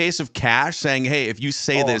briefcase of cash saying, "Hey, if you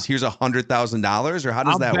say this, here's $100,000," or how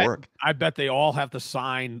does that work? I bet they all have to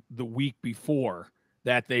sign the week before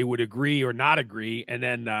that they would agree or not agree, and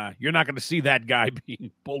then you're not going to see that guy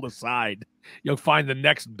being pulled aside. You'll find the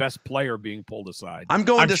next best player being pulled aside. I'm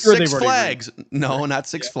going to sure Six Flags. No, not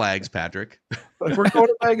Six Flags, Patrick. Like, we're going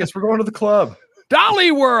to Vegas. We're going to the club.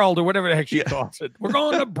 Dolly World, or whatever the heck she calls it. We're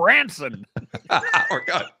going to Branson.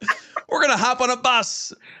 We're gonna hop on a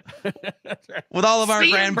bus with all of our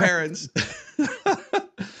grandparents.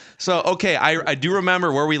 So, okay, I do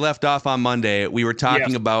remember where we left off on Monday. We were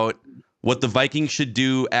talking about what the Vikings should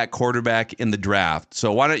do at quarterback in the draft.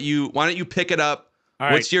 So why don't you pick it up? All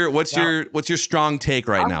right. What's your strong take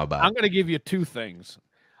right now, Bob? I'm going to give you two things.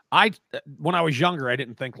 When I was younger, I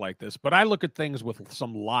didn't think like this, but I look at things with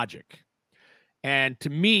some logic. And to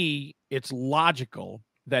me, it's logical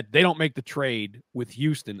that they don't make the trade with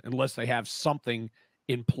Houston unless they have something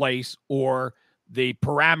in place or the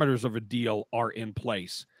parameters of a deal are in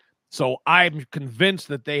place. So I'm convinced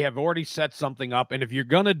that they have already set something up. And if you're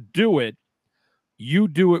going to do it, you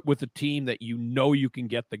do it with a team that you know you can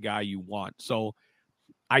get the guy you want. So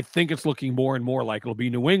I think it's looking more and more like it'll be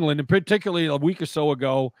New England. And particularly a week or so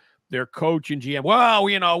ago, their coach and GM, well,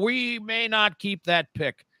 we may not keep that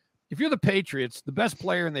pick. If you're the Patriots, the best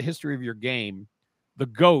player in the history of your game, the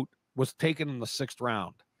GOAT, was taken in the 6th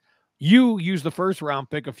round. You used the 1st round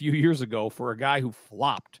pick a few years ago for a guy who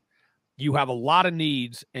flopped. You have a lot of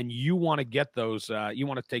needs, and you want to get those. You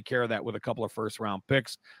want to take care of that with a couple of 1st round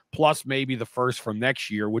picks, plus maybe the 1st from next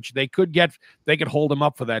year, which they could get. They could hold him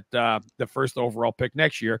up for that the 1st overall pick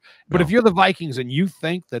next year. But if you're the Vikings and you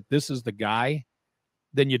think that this is the guy,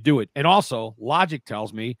 then you do it. And also, logic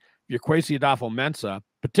tells me if you're Kwesi Adolfo-Mensah,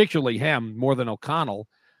 particularly him more than O'Connell,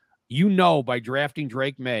 by drafting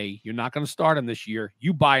Drake May, you're not going to start him this year.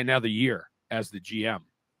 You buy another year as the GM.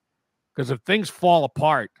 Because if things fall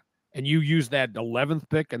apart and you use that 11th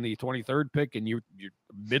pick and the 23rd pick and your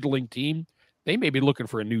middling team, they may be looking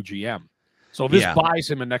for a new GM. So this buys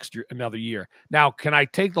him another year. Now, can I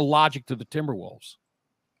take the logic to the Timberwolves?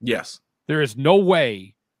 Yes. There is no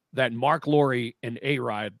way that Mark Lowry and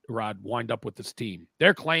A-Rod wind up with this team.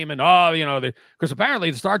 They're claiming, because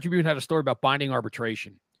apparently the Star Tribune had a story about binding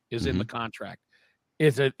arbitration is in the contract.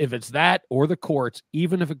 If it's that or the courts,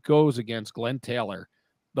 even if it goes against Glenn Taylor,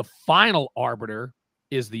 the final arbiter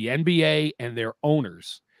is the NBA and their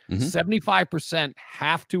owners. 75%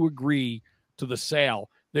 have to agree to the sale.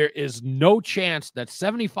 There is no chance that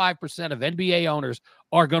 75% of NBA owners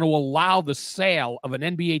are going to allow the sale of an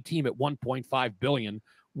NBA team at $1.5 billion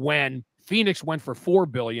when Phoenix went for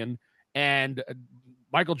 $4 billion and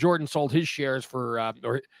Michael Jordan sold his shares for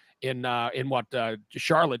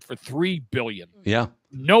Charlotte for $3 billion. Yeah.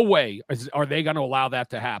 No way are they going to allow that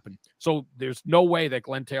to happen. So there's no way that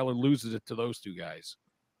Glenn Taylor loses it to those two guys.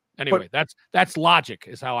 Anyway, that's logic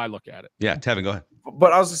is how I look at it. Yeah, Tevin, go ahead.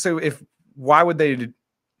 But I was going to say, why would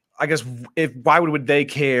they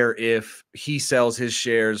care if he sells his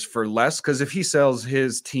shares for less? Because if he sells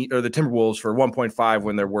his team or the Timberwolves for 1.5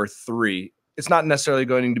 when they're worth 3, it's not necessarily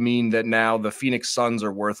going to mean that now the Phoenix Suns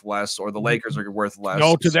are worth less or the Lakers are worth less.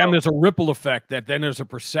 No, to them, there's a ripple effect that then there's a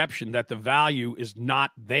perception that the value is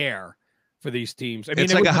not there for these teams. I mean,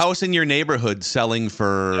 it's like a house in your neighborhood selling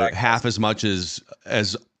for half as much as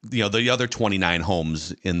the other 29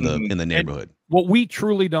 homes in the neighborhood. And what we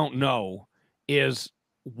truly don't know is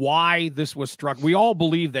why this was struck. We all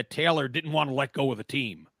believe that Taylor didn't want to let go of the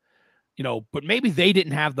team, but maybe they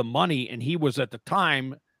didn't have the money and he was at the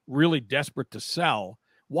time really desperate to sell.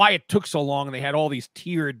 Why it took so long and they had all these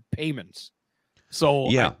tiered payments. So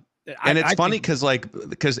yeah. And it's funny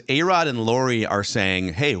because A-Rod and Lowry are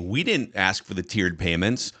saying, hey, we didn't ask for the tiered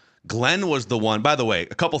payments. Glenn was the one. By the way,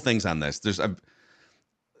 a couple things on this. There's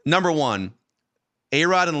number one,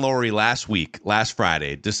 A-Rod and Lowry last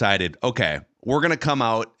Friday decided, okay, we're going to come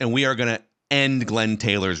out and we are going to end Glenn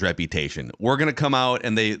Taylor's reputation. We're going to come out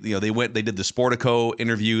and they did the Sportico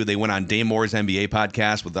interview. They went on Dave Moore's NBA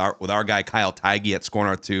podcast with our guy Kyle Teige at SKOR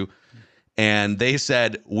North 2. And they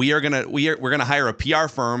said, we're going to hire a PR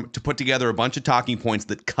firm to put together a bunch of talking points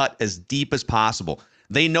that cut as deep as possible.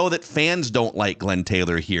 They know that fans don't like Glenn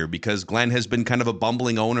Taylor here because Glenn has been kind of a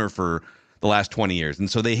bumbling owner for the last 20 years. And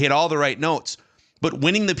so they hit all the right notes. But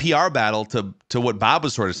winning the PR battle to what Bob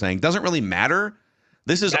was sort of saying doesn't really matter.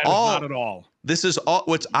 This is not at all. This is all.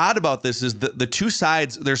 What's odd about this is the two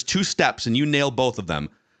sides. There's 2 steps, and you nailed both of them.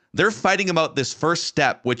 They're fighting about this first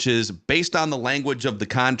step, which is based on the language of the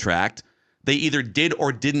contract. They either did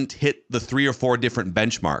or didn't hit the 3 or 4 different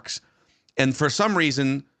benchmarks, and for some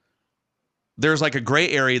reason, there's like a gray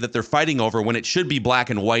area that they're fighting over when it should be black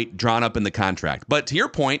and white drawn up in the contract. But to your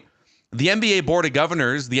point, the NBA Board of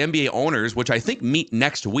Governors, the NBA owners, which I think meet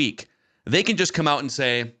next week, they can just come out and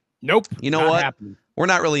say, nope, you know what? Happening. We're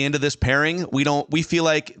not really into this pairing. We feel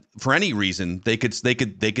like for any reason they could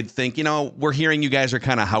think, you know, we're hearing you guys are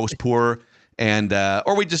kind of house poor and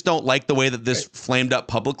or we just don't like the way that this flamed up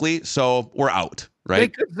publicly, so we're out, right? They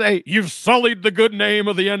could say you've sullied the good name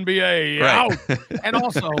of the NBA. Right. Out. And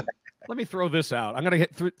also, let me throw this out. I'm going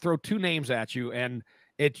to throw two names at you, and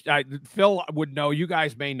Phil would know. You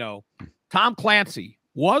guys may know. Tom Clancy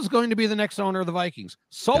was going to be the next owner of the Vikings.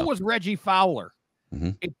 So was Reggie Fowler.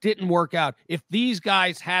 Mm-hmm. It didn't work out. If these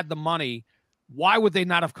guys had the money, why would they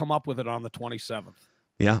not have come up with it on the 27th?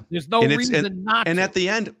 Yeah. There's no reason not to. And at the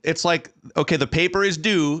end, it's like, okay, the paper is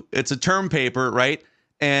due. It's a term paper, right?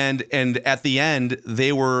 And at the end,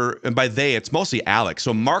 they were, and by they, it's mostly Alex.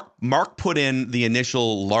 So Mark put in the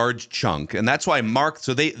initial large chunk, and that's why Mark,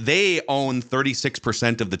 so they own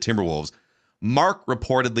 36% of the Timberwolves. Mark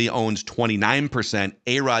reportedly owns 29%,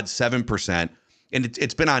 A-Rod 7%. And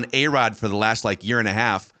it's been on A-Rod for the last like year and a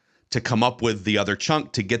half to come up with the other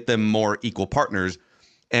chunk to get them more equal partners.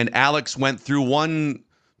 And Alex went through one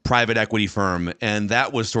private equity firm, and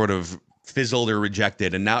that was sort of fizzled or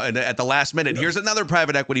rejected. And now at the last minute, here's another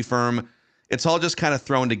private equity firm. It's all just kind of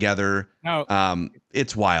thrown together. Now,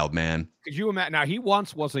 it's wild, man. Could you imagine? Now, he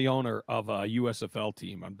once was the owner of a USFL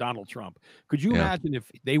team, Donald Trump. Could you imagine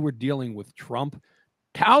if they were dealing with Trump?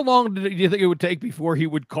 How long do you think it would take before he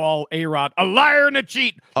would call A-Rod a liar and a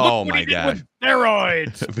cheat? Oh, Look what my he did God. with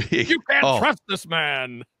steroids. You can't trust this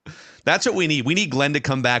man. That's what we need. We need Glenn to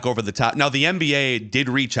come back over the top. Now, the NBA did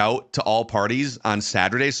reach out to all parties on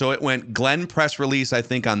Saturday. So it went Glenn press release, I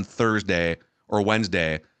think, on Thursday or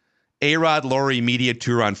Wednesday. A-Rod Laurie media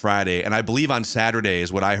tour on Friday. And I believe on Saturday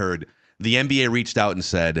is what I heard. The NBA reached out and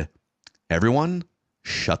said, everyone,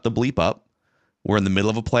 shut the bleep up. We're in the middle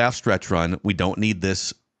of a playoff stretch run. We don't need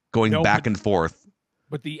this going back and forth.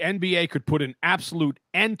 But the NBA could put an absolute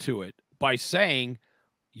end to it by saying,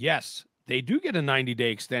 yes, they do get a 90-day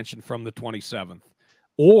extension from the 27th.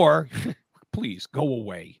 Or, please, go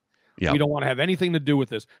away. Yep. We don't want to have anything to do with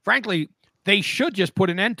this. Frankly, they should just put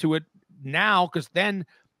an end to it now, because then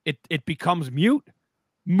it becomes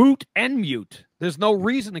moot and mute. There's no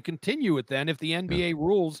reason to continue it then if the NBA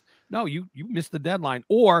rules, no, you missed the deadline.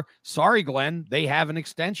 Or, sorry, Glenn, they have an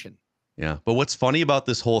extension. Yeah. But what's funny about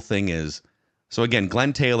this whole thing is, so again,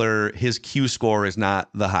 Glenn Taylor, his Q score is not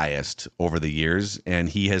the highest over the years, and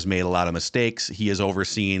he has made a lot of mistakes. He has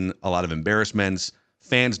overseen a lot of embarrassments.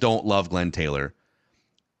 Fans don't love Glenn Taylor.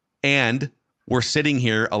 And we're sitting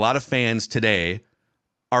here, a lot of fans today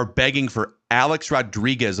are begging for Alex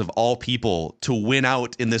Rodriguez, of all people, to win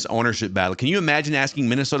out in this ownership battle. Can you imagine asking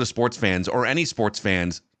Minnesota sports fans or any sports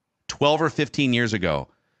fans 12 or 15 years ago,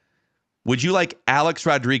 would you like Alex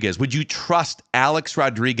Rodriguez? Would you trust Alex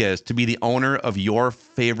Rodriguez to be the owner of your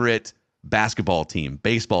favorite basketball team,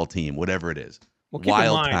 baseball team, whatever it is? Well, keep in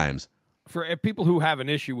Wild mind, times. For people who have an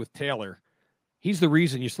issue with Taylor, he's the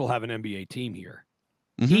reason you still have an NBA team here.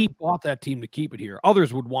 Mm-hmm. He bought that team to keep it here.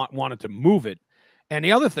 Others would wanted to move it. And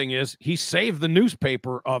the other thing is, he saved the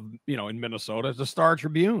newspaper of, in Minnesota, the Star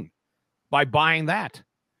Tribune, by buying that.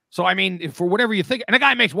 So, I mean, for whatever you think, and the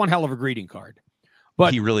guy makes one hell of a greeting card.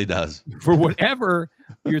 But he really does. For whatever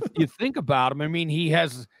you think about him, I mean,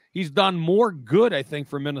 he's done more good, I think,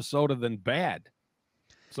 for Minnesota than bad.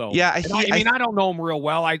 So yeah, I don't know him real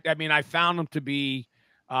well. I mean, I found him to be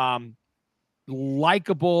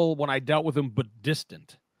likable when I dealt with him, but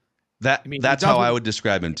distant. That's how I would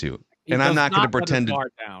describe him too. And I'm not going to pretend to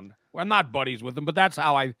down. Well, I'm not buddies with him, but that's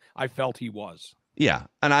how I felt he was. Yeah,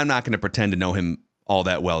 and I'm not going to pretend to know him all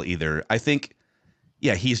that well either. I think,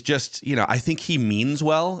 yeah, he's just, I think he means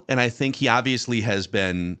well, and I think he obviously has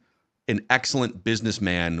been an excellent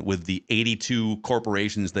businessman with the 82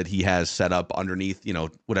 corporations that he has set up underneath,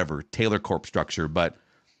 whatever Taylor Corp structure. But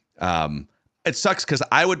it sucks because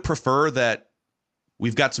I would prefer that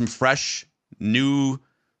we've got some fresh, new,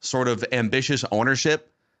 sort of ambitious ownership.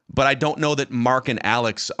 But I don't know that Mark and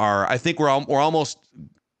Alex are. I think we're almost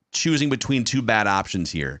choosing between two bad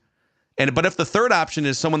options here. But if the third option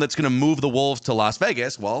is someone that's going to move the Wolves to Las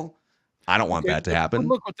Vegas, well, I don't want that to happen. But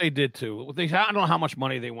look what they did too. I don't know how much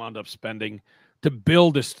money they wound up spending to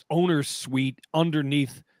build this owner's suite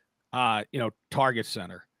underneath, Target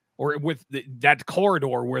Center, or with that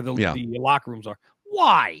corridor where the locker rooms are.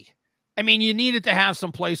 Why? I mean, you needed to have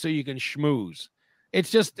some place so you can schmooze.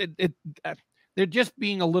 It's just they're just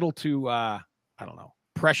being a little too, I don't know,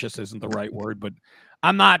 precious isn't the right word, but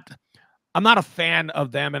I'm not a fan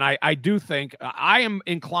of them. And I do think I am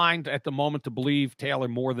inclined at the moment to believe Taylor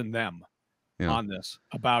more than them. on this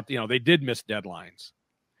about, they did miss deadlines.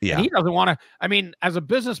 Yeah. And he doesn't want to. I mean, as a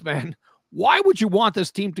businessman, why would you want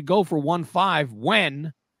this team to go for 1.5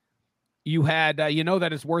 when you had,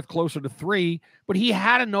 that it's worth closer to 3? But he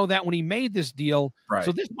had to know that when he made this deal. Right.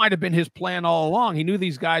 So this might have been his plan all along. He knew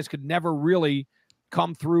these guys could never really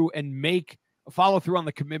come through and follow through on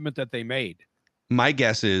the commitment that they made. My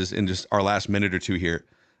guess is, in just our last minute or two here,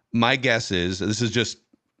 my guess is, this is just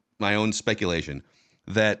my own speculation,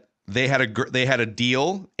 that they had a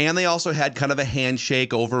deal, and they also had kind of a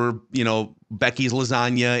handshake over, Becky's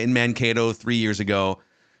lasagna in Mankato 3 years ago,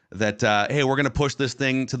 that, hey, we're going to push this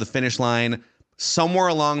thing to the finish line. Somewhere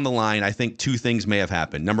along the line, I think 2 things may have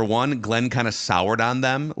happened. Number one, Glenn kind of soured on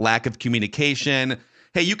them, lack of communication.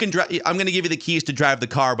 Hey, you can drive. I'm going to give you the keys to drive the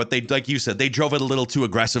car, but they, like you said, they drove it a little too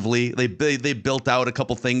aggressively. They built out a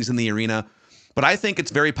couple things in the arena, but I think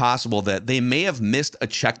it's very possible that they may have missed a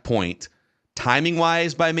checkpoint timing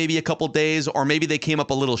wise by maybe a couple days, or maybe they came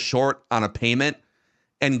up a little short on a payment,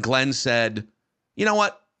 and Glenn said, "You know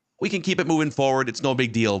what? We can keep it moving forward. It's no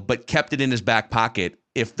big deal," but kept it in his back pocket.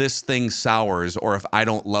 If this thing sours, or if I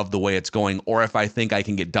don't love the way it's going, or if I think I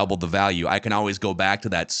can get double the value, I can always go back to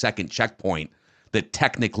that second checkpoint that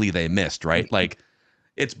technically they missed, right? Like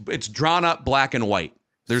it's drawn up black and white.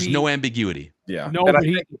 There's no ambiguity. Yeah. No, but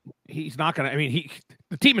he's not going to. I mean,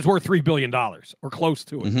 the team is worth $3 billion or close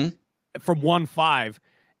to it from 1.5.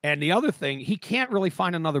 And the other thing, he can't really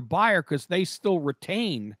find another buyer because they still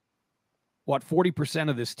retain 40%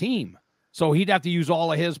 of this team. So he'd have to use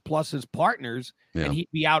all of his plus his partners, and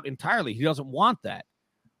he'd be out entirely. He doesn't want that.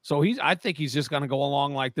 So I think he's just going to go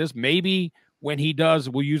along like this. Maybe when he does,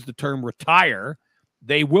 we'll use the term retire,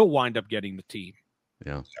 they will wind up getting the team.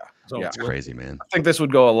 Yeah. So it's crazy, man. I think this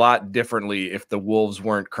would go a lot differently if the Wolves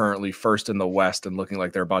weren't currently first in the West and looking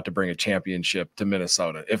like they're about to bring a championship to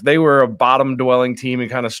Minnesota. If they were a bottom-dwelling team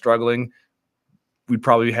and kind of struggling, we'd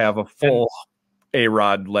probably have a full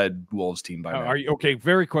A-Rod-led Wolves team by now. Are you okay?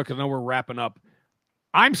 Very quick, I know we're wrapping up.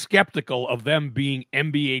 I'm skeptical of them being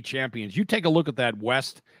NBA champions. You take a look at that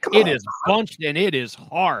West. It is bunched and it is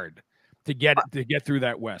hard to get through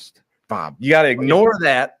that West. Bob, you got to ignore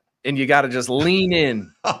that, and you got to just lean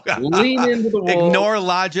in. Lean into the Wolves. Ignore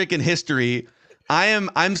logic and history.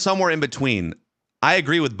 I'm somewhere in between. I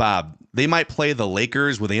agree with Bob. They might play the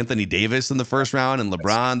Lakers with Anthony Davis in the first round and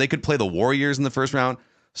LeBron. They could play the Warriors in the first round.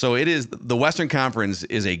 So it is, the Western Conference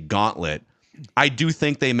is a gauntlet. I do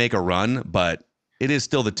think they make a run, but it is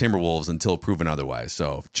still the Timberwolves until proven otherwise.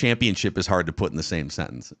 So championship is hard to put in the same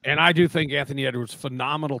sentence. And I do think Anthony Edwards,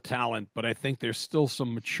 phenomenal talent, but I think there's still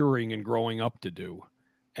some maturing and growing up to do.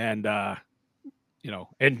 And,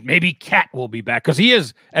 and maybe Cat will be back because he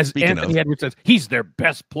is, as Speaking Anthony Edwards says, he's their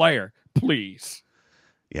best player. Please.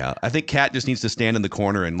 Yeah, I think Cat just needs to stand in the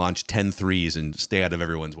corner and launch 10 threes and stay out of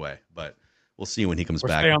everyone's way. But we'll see when he comes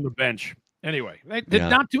back. Stay on the bench. Anyway, they're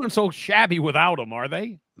not doing so shabby without him, are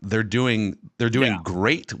they? They're doing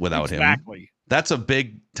great without him. Exactly. That's a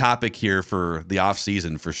big topic here for the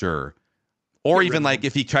offseason for sure. Or even like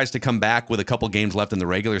if he tries to come back with a couple games left in the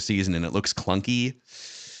regular season and it looks clunky,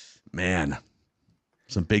 man,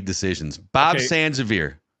 some big decisions. Bob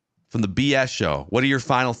Sansevere from the BS Show. What are your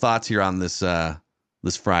final thoughts here on this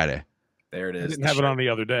this Friday? There it is. I didn't have it on the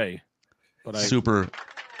other day. But Super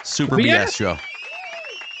BS Show.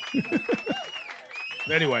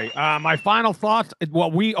 Anyway, my final thoughts.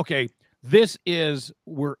 Well, we're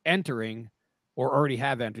entering or already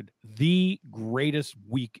have entered the greatest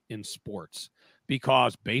week in sports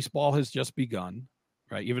because baseball has just begun,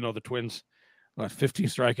 right? Even though the Twins 15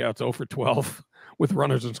 strikeouts, 0 for 12 with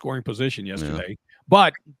runners in scoring position yesterday. Yeah.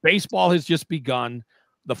 But baseball has just begun.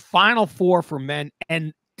 The Final Four for men.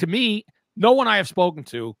 And to me, no one I have spoken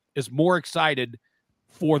to is more excited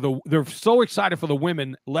they're so excited for the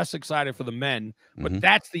women, less excited for the men, but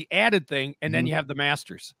that's the added thing. And then you have the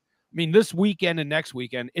Masters. I mean, this weekend and next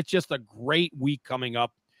weekend, it's just a great week coming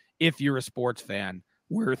up. If you're a sports fan,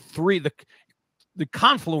 we're the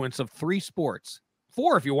confluence of 3 sports,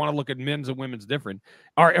 4, if you want to look at men's and women's different.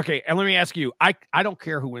 All right. Okay. And let me ask you, I don't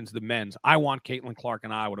care who wins the men's. I want Caitlin Clark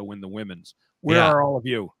and Iowa to win the women's. Where are all of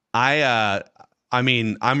you? I'm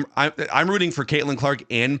rooting for Caitlin Clark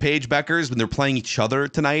and Paige Beckers when they're playing each other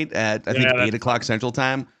tonight at I think 8:00 Central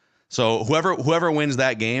Time. So whoever wins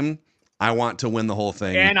that game, I want to win the whole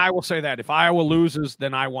thing. And I will say that if Iowa loses,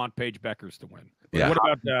 then I want Paige Beckers to win. Yeah. What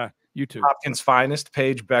about you two? Hopkins' finest,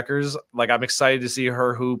 Paige Beckers. Like, I'm excited to see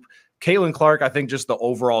her hoop. Caitlin Clark, I think just the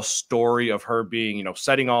overall story of her being,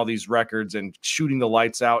 setting all these records and shooting the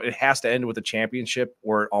lights out, it has to end with a championship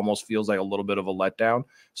where it almost feels like a little bit of a letdown.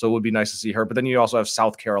 So it would be nice to see her. But then you also have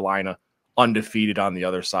South Carolina undefeated on the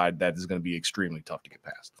other side. That is going to be extremely tough to get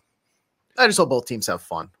past. I just hope both teams have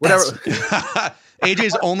fun. Whatever.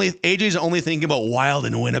 AJ's only thinking about Wild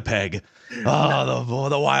in Winnipeg. Oh,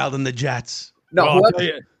 the Wild and the Jets. No,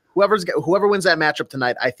 whoever wins that matchup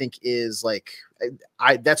tonight, I think is like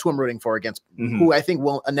that's who I'm rooting for against. Who I think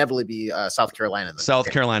will inevitably be South Carolina. South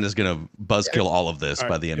Carolina is going to buzzkill all of this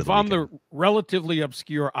by the end of the weekend. If I'm the relatively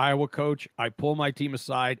obscure Iowa coach, I pull my team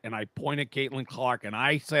aside and I point at Caitlin Clark and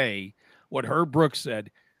I say what Herb Brooks said.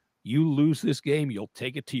 You lose this game, you'll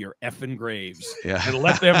take it to your effing graves. Yeah. And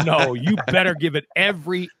let them know you better give it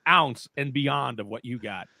every ounce and beyond of what you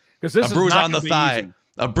got. Because this a bruise is not on the thigh. Easy.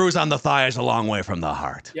 A bruise on the thigh is a long way from the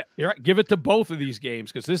heart. Yeah, you're right. Give it to both of these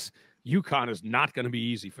games because this UConn is not going to be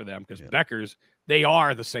easy for them because Beckers, they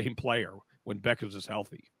are the same player when Beckers is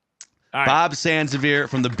healthy. All right. Bob Sansevere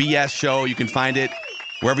from the BS Show. You can find it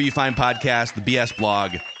wherever you find podcasts,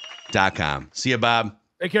 thebsblog.com. See you, Bob.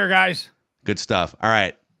 Take care, guys. Good stuff. All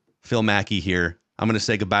right. Phil Mackey here. I'm going to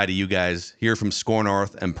say goodbye to you guys here from SKOR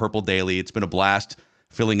North and Purple Daily. It's been a blast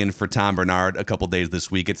filling in for Tom Barnard a couple days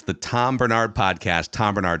this week. It's the Tom Barnard Podcast,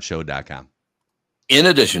 tombernardshow.com. In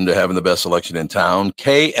addition to having the best selection in town,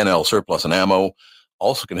 K&L Surplus and Ammo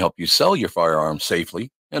also can help you sell your firearms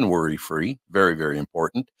safely and worry-free. Very, very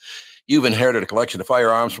important. You've inherited a collection of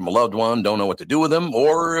firearms from a loved one, don't know what to do with them,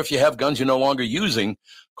 or if you have guns you're no longer using,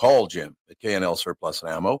 call Jim at K&L Surplus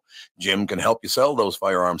and Ammo. Jim can help you sell those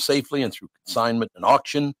firearms safely and through consignment and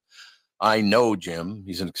auction. I know Jim.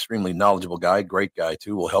 He's an extremely knowledgeable guy, great guy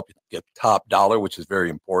too. Will help you get top dollar, which is very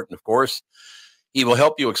important, of course. He will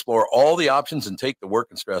help you explore all the options and take the work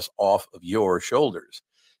and stress off of your shoulders.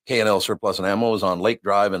 K&L Surplus and Ammo is on Lake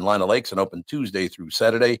Drive in Lina Lakes and open Tuesday through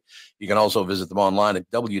Saturday. You can also visit them online at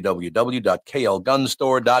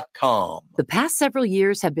www.klgunstore.com. The past several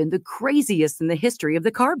years have been the craziest in the history of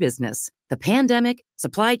the car business. The pandemic,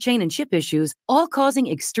 supply chain and chip issues, all causing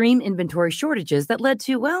extreme inventory shortages that led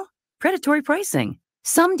to, well, predatory pricing.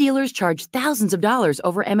 Some dealers charge thousands of dollars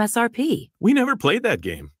over MSRP. We never played that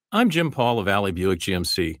game. I'm Jim Paul of Valley Buick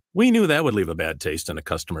GMC. We knew that would leave a bad taste in a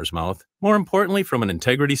customer's mouth. More importantly, from an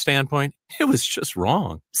integrity standpoint, it was just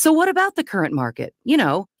wrong. So what about the current market? You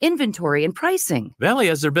know, inventory and pricing. Valley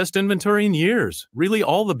has their best inventory in years. Really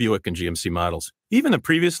all the Buick and GMC models. Even the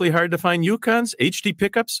previously hard-to-find Yukons, HD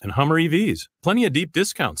pickups, and Hummer EVs. Plenty of deep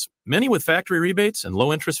discounts. Many with factory rebates and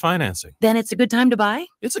low-interest financing. Then it's a good time to buy?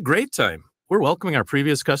 It's a great time. We're welcoming our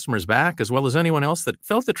previous customers back, as well as anyone else that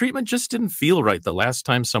felt the treatment just didn't feel right the last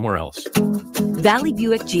time somewhere else. Valley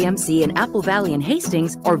Buick GMC in Apple Valley and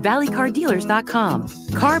Hastings or valleycardealers.com.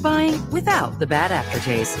 Car buying without the bad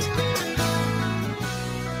aftertaste.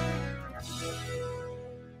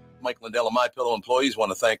 Mike Lindell and MyPillow employees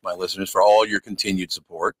want to thank my listeners for all your continued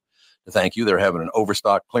support. To thank you, they're having an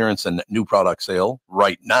overstock clearance and new product sale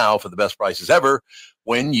right now for the best prices ever.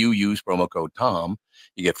 When you use promo code TOM,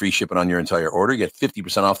 you get free shipping on your entire order. You get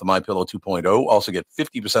 50% off the MyPillow 2.0. Also get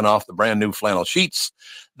 50% off the brand new flannel sheets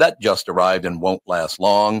that just arrived and won't last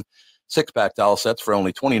long. 6-pack towel sets for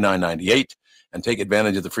only $29.98. And take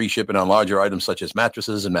advantage of the free shipping on larger items such as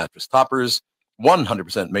mattresses and mattress toppers.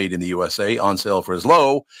 100% made in the USA, on sale for as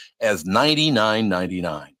low as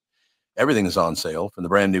 $99.99. Everything is on sale, from the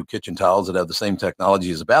brand new kitchen towels that have the same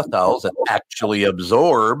technology as the bath towels that actually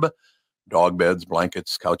absorb dog beds,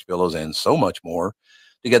 blankets, couch pillows, and so much more.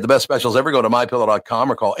 To get the best specials ever, go to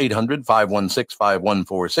mypillow.com or call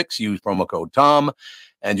 800-516-5146. Use promo code TOM,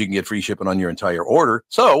 and you can get free shipping on your entire order.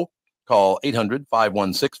 So call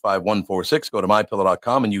 800-516-5146. Go to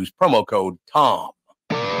mypillow.com and use promo code TOM.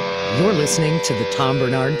 You're listening to the Tom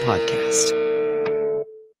Barnard Podcast.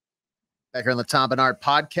 Back here on the Tom Barnard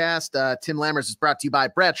Podcast, Tim Lammers is brought to you by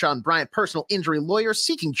Bradshaw and Bryant, personal injury lawyers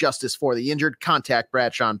seeking justice for the injured. Contact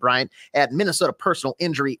Bradshaw and Bryant at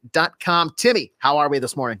minnesotapersonalinjury.com. Timmy, how are we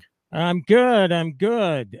this morning? I'm good.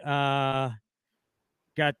 Got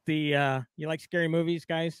the you like scary movies,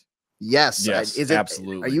 guys? Yes.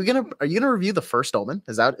 Absolutely. Are you gonna review The First Omen?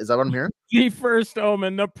 Is that what I'm hearing? The First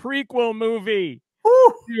Omen, the prequel movie.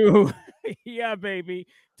 Yeah, baby.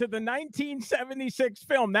 To the 1976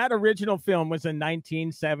 film. That original film was in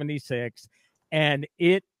 1976, and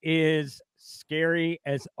it is scary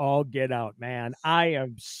as all get out, man. I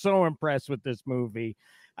am so impressed with this movie.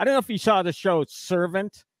 I don't know if you saw the show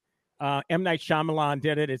Servant. M. Night Shyamalan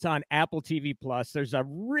did it. It's on Apple TV Plus. There's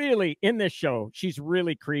in this show, she's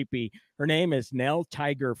really creepy. Her name is Nell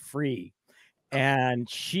Tiger Free, and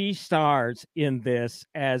she stars in this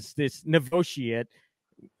as this novitiate,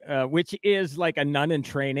 which is like a nun in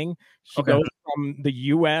training. She goes from the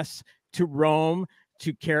U.S. to Rome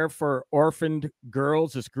to care for orphaned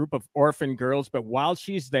girls, this group of orphaned girls. But while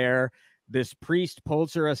she's there, this priest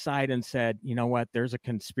pulls her aside and said, you know what, there's a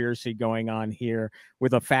conspiracy going on here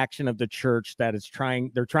with a faction of the church that is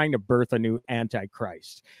they're trying to birth a new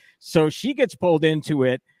antichrist. So she gets pulled into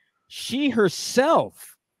it. She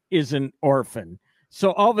herself is an orphan.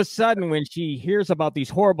 So all of a sudden, when she hears about these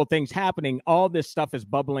horrible things happening, all this stuff is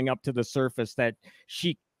bubbling up to the surface that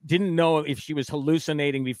she didn't know if she was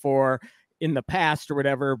hallucinating before in the past or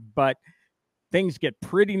whatever, but things get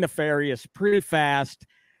pretty nefarious pretty fast.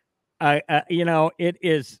 You know, it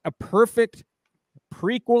is a perfect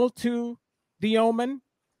prequel to The Omen.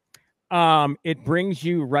 It brings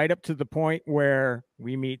you right up to the point where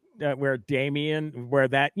we meet, where Damien, where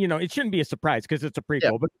that, you know, it shouldn't be a surprise because it's a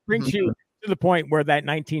prequel, but it brings you to the point where that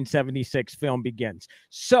 1976 film begins.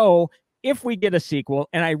 So if we get a sequel,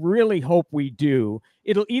 and I really hope we do,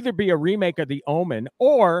 it'll either be a remake of The Omen,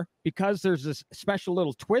 or because there's this special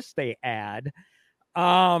little twist they add,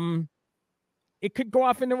 it could go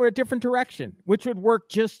off into a different direction, which would work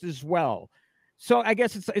just as well. So I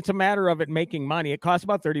guess it's a matter of it making money. It costs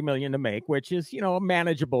about $30 million to make, which is, you know,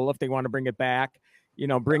 manageable if they want to bring it back, you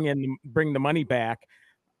know, bring the money back.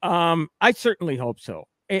 I certainly hope so.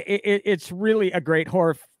 It's really a great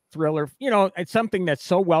horror thriller. You know, it's something that's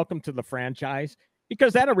so welcome to the franchise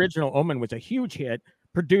because that original Omen was a huge hit,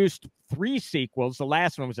 produced 3 sequels. The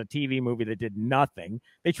last one was a TV movie that did nothing.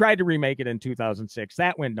 They tried to remake it in 2006.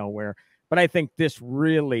 That went nowhere. But I think this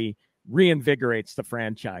really reinvigorates the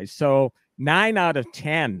franchise. So 9 out of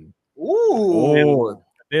 10. Ooh,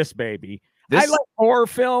 this baby. I like horror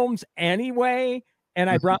films anyway. And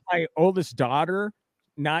I brought my oldest daughter.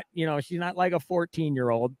 Not, you know, she's not like a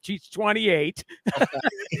 14-year-old. She's 28. So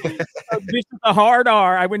this is a hard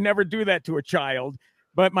R. I would never do that to a child.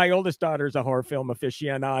 But my oldest daughter is a horror film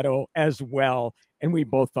aficionado as well. And we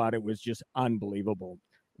both thought it was just unbelievable.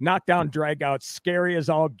 Knockdown, drag out, scary as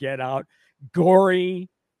all get out, gory.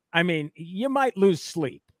 I mean, you might lose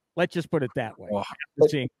sleep. Let's just put it that way. After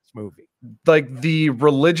seeing this movie. Like the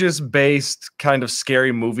religious-based kind of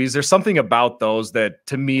scary movies, there's something about those that,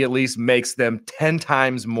 to me at least, makes them 10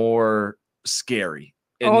 times more scary.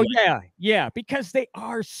 Oh yeah, because they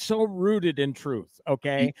are so rooted in truth.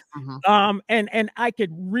 Okay, and I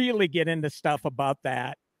could really get into stuff about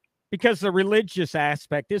that because the religious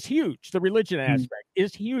aspect is huge. The religion aspect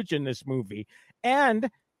is huge in this movie, and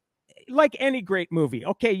like any great movie,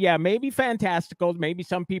 okay, yeah, maybe fantastical, maybe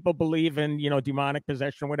some people believe in, you know, demonic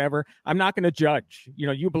possession or whatever. I'm not going to judge. You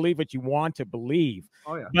know, you believe what you want to believe.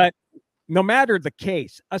 Oh yeah. But no matter the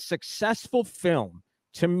case, a successful film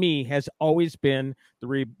to me has always been the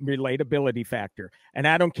relatability factor. And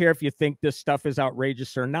I don't care if you think this stuff is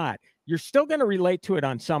outrageous or not, you're still going to relate to it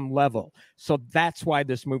on some level. So that's why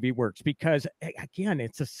this movie works, because again,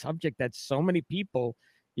 it's a subject that so many people,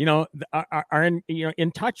 you know, are in, you know,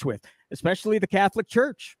 in touch with, especially the Catholic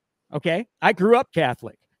Church. Okay. I grew up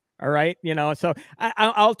Catholic. All right. You know, so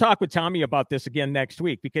I'll talk with Tommy about this again next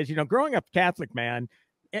week, because, you know, growing up Catholic, man,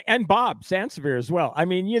 and Bob Sansevere as well. I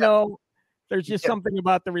mean, you know, there's just something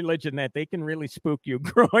about the religion that they can really spook you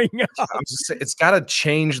growing up. It's got to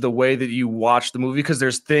change the way that you watch the movie, because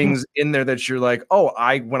there's things in there that you're like, oh,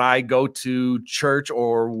 when I go to church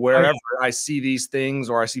or wherever, I see these things,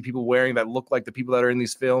 or I see people wearing that look like the people that are in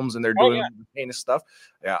these films, and they're doing heinous stuff.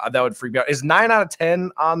 Yeah, that would freak me out. Is 9 out of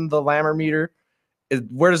 10 on the Lammer meter?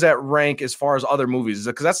 Where does that rank as far as other movies?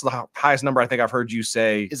 Because that's the highest number I think I've heard you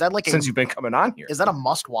say. Is that like since you've been coming on here? Is that a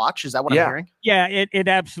must watch? Is that what I'm hearing? Yeah, it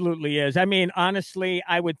absolutely is. I mean, honestly,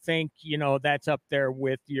 I would think, you know, that's up there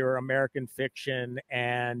with your American Fiction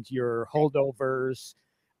and your Holdovers,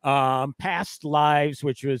 Past Lives,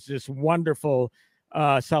 which was this wonderful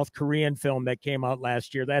South Korean film that came out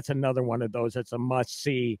last year. That's another one of those that's a must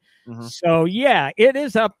see. So yeah, it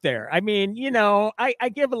is up there. I mean, you know, I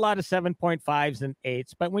give a lot of 7.5s and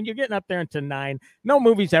 8s, but when you're getting up there into 9, no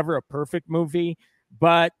movie's ever a perfect movie,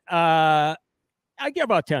 but I give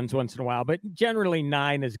about 10s once in a while, but generally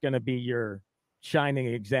 9 is going to be your shining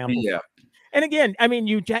example. Yeah. And again, I mean,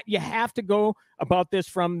 you have to go about this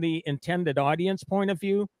from the intended audience point of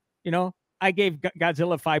view. You know, I gave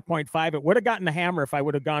Godzilla 5.5. It would have gotten the hammer if I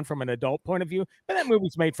would have gone from an adult point of view, but that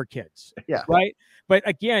movie's made for kids. Yeah. Right. But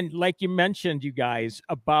again, like you mentioned, you guys,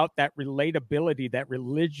 about that relatability, that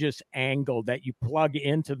religious angle that you plug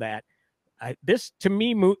into that. This, to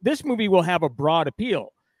me, this movie will have a broad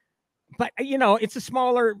appeal. But, you know, it's a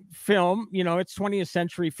smaller film. You know, it's 20th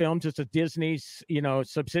Century Films. It's a Disney's, you know,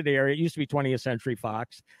 subsidiary. It used to be 20th Century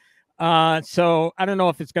Fox. So I don't know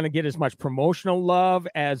if it's going to get as much promotional love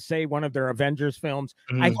as, say, one of their Avengers films.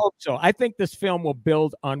 I hope so. I think this film will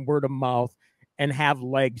build on word of mouth and have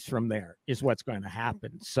legs from there is what's going to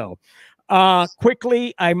happen. So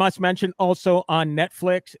quickly, I must mention also on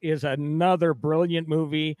Netflix is another brilliant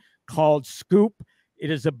movie called Scoop. It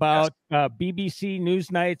is about BBC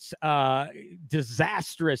Newsnight's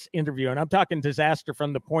disastrous interview. And I'm talking disaster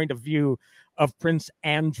from the point of view of Prince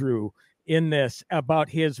Andrew in this, about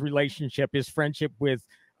his relationship, his friendship with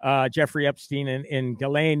Jeffrey Epstein and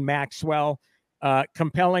Ghislaine Maxwell.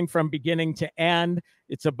 Compelling from beginning to end.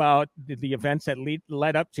 It's about the events that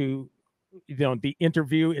led up to the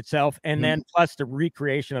interview itself. And then plus the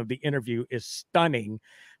recreation of the interview is stunning.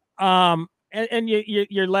 And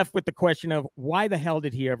you're left with the question of why the hell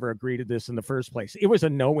did he ever agree to this in the first place? It was a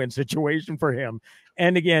no-win situation for him.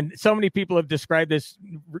 And again, so many people have described this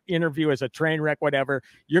interview as a train wreck, whatever.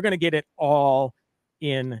 You're going to get it all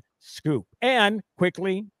in Scoop. And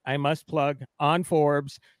quickly, I must plug on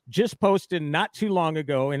Forbes, just posted not too long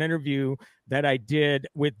ago an interview that I did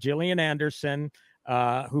with Gillian Anderson,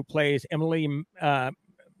 who plays Emily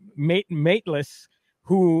Maitlis,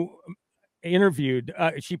 who interviewed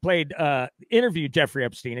Jeffrey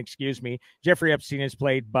Epstein, excuse me. Jeffrey Epstein is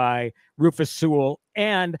played by Rufus Sewell.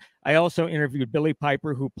 And I also interviewed Billy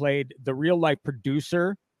Piper, who played the real life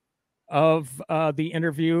producer of the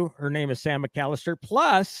interview. Her name is Sam McAllister.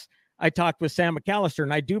 Plus, I talked with Sam McAllister,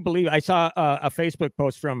 and I do believe I saw a Facebook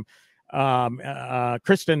post from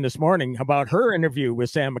Kristen this morning about her interview with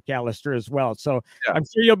Sam McAllister as well. So I'm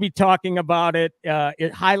sure you'll be talking about it.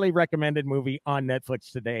 Highly recommended movie on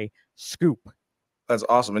Netflix today, Scoop. That's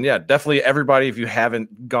awesome. And yeah, definitely everybody, if you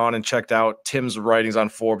haven't gone and checked out Tim's writings on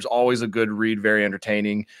Forbes, always a good read, very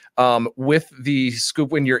entertaining. With the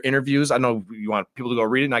Scoop in your interviews, I know you want people to go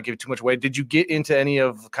read it, not give too much away. Did you get into any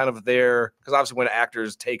of kind of their, because obviously when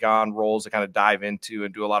actors take on roles to kind of dive into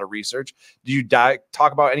and do a lot of research, do you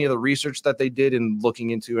talk about any of the research that they did in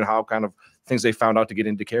looking into and how kind of things they found out to get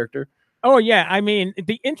into character? Oh, yeah. I mean,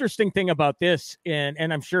 the interesting thing about this, and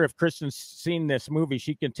I'm sure if Kristen's seen this movie,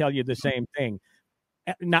 she can tell you the same thing.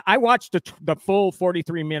 Now, I watched the full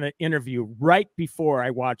 43-minute interview right before I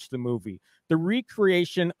watched the movie. The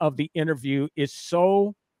recreation of the interview is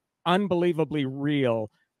so unbelievably real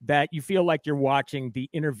that you feel like you're watching the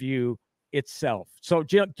interview itself. So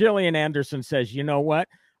Gillian Anderson says, you know what?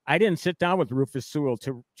 I didn't sit down with Rufus Sewell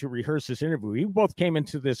to rehearse this interview. We both came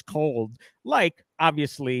into this cold, like,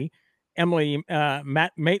 obviously, Emily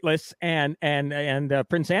Maitlis and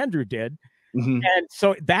Prince Andrew did. And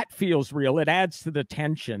so that feels real. It adds to the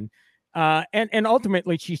tension. And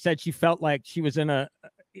ultimately, she said she felt like she was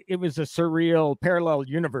it was a surreal parallel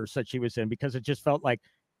universe that she was in, because it just felt like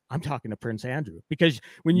I'm talking to Prince Andrew. Because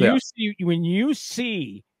when you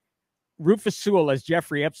see Rufus Sewell as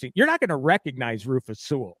Jeffrey Epstein, you're not going to recognize Rufus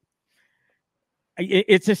Sewell.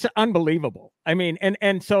 It's just unbelievable. I mean,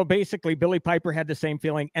 and so basically Billy Piper had the same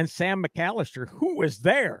feeling, and Sam McAllister, who was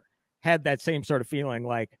there, had that same sort of feeling,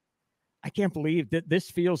 like, I can't believe that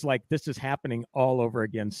this feels like this is happening all over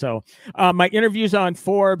again. So my interview's on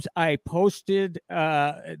Forbes. I posted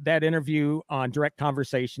that interview on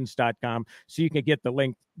directconversations.com, so you can get the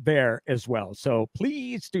link there as well. So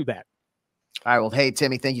please do that. All right. Well, hey,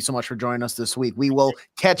 Timmy, thank you so much for joining us this week. We will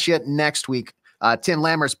catch you next week. Tim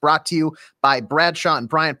Lammers brought to you by Bradshaw and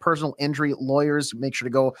Bryant Personal Injury Lawyers. Make sure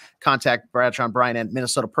to go contact Bradshaw and Bryant at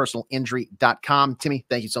minnesotapersonalinjury.com. Timmy,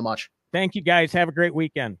 thank you so much. Thank you, guys. Have a great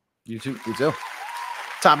weekend. You too. You too.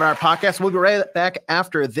 Tom Barnard Podcast. We'll be right back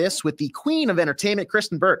after this with the queen of entertainment,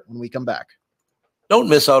 Kristen Burt, when we come back. Don't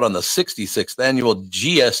miss out on the 66th annual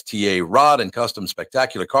GSTA Rod and Custom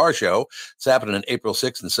Spectacular Car Show. It's happening on April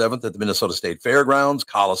 6th and 7th at the Minnesota State Fairgrounds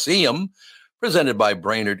Coliseum, presented by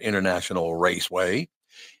Brainerd International Raceway.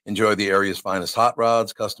 Enjoy the area's finest hot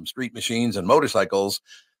rods, custom street machines, and motorcycles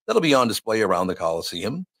that'll be on display around the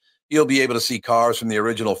Coliseum. You'll be able to see cars from the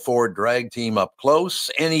original Ford drag team up close.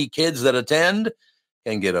 Any kids that attend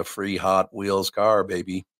can get a free Hot Wheels car,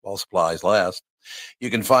 baby, while supplies last. You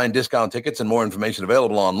can find discount tickets and more information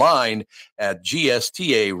available online at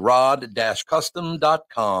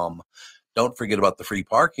gstarod-custom.com. Don't forget about the free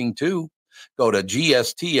parking, too. Go to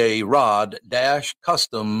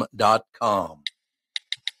gstarod-custom.com.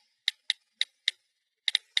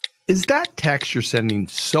 Is that text you're sending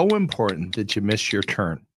so important that you miss your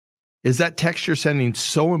turn? Is that text you're sending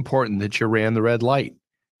so important that you ran the red light?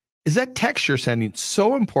 Is that text you're sending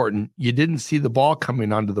so important you didn't see the ball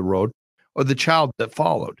coming onto the road or the child that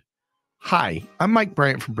followed? Hi, I'm Mike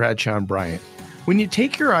Bryant from Bradshaw and Bryant. When you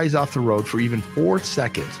take your eyes off the road for even 4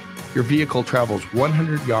 seconds, your vehicle travels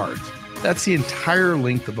 100 yards. That's the entire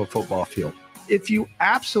length of a football field. If you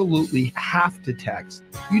absolutely have to text,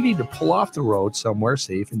 you need to pull off the road somewhere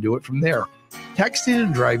safe and do it from there. Texting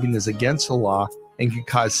and driving is against the law, and can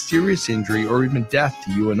cause serious injury or even death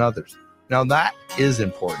to you and others. Now that is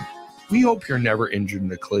important. We hope you're never injured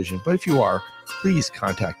in a collision, but if you are, please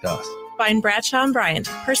contact us. Find Bradshaw and Bryant,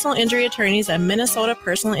 personal injury attorneys at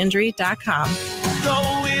minnesotapersonalinjury.com.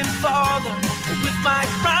 Going farther with Mike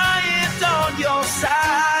Bryant on your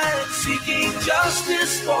side, seeking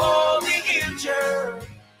justice for the injured.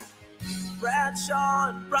 Bradshaw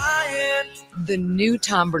and Bryant. The new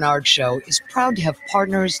Tom Barnard Show is proud to have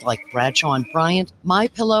partners like Bradshaw and Bryant,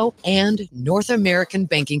 MyPillow, and North American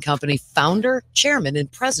Banking Company founder, chairman,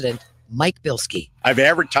 and president, Mike Bilski. I've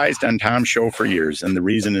advertised on Tom's show for years, and the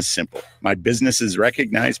reason is simple. My business is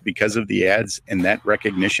recognized because of the ads, and that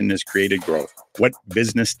recognition has created growth. What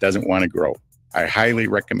business doesn't want to grow? I highly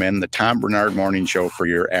recommend the Tom Barnard Morning Show for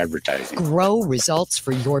your advertising. Grow results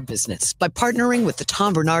for your business by partnering with the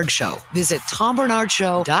Tom Barnard Show. Visit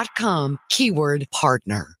TomBarnardShow.com, keyword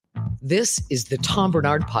partner. This is the Tom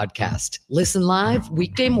Barnard Podcast. Listen live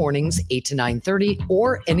weekday mornings, 8 to 9:30,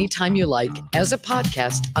 or anytime you like as a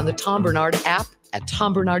podcast on the Tom Barnard app at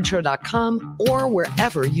TomBarnardShow.com or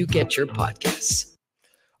wherever you get your podcasts.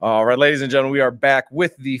 All right, ladies and gentlemen, we are back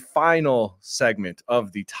with the final segment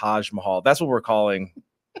of the Taj Mahal. That's what we're calling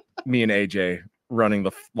me and AJ running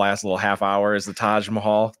the last little half hour is the Taj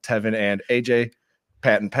Mahal, Tevin and AJ,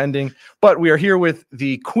 patent pending. But we are here with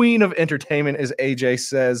the queen of entertainment, as AJ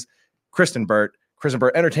says, Kristen Burt. Kristen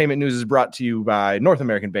Burt Entertainment News is brought to you by North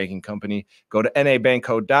American Banking Company. Go to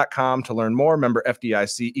nabankco.com to learn more. Member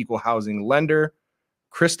FDIC, equal housing lender.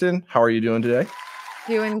 Kristen, how are you doing today?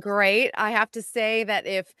 Doing great. I have to say that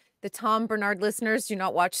if the Tom Barnard listeners do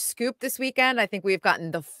not watch Scoop this weekend, I think we've gotten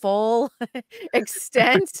the full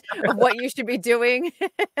extent of what you should be doing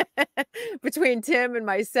between Tim and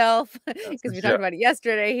myself, because we talked about it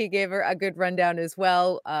yesterday. He gave her a good rundown as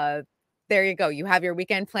well. There you go. You have your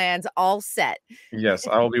weekend plans all set. Yes,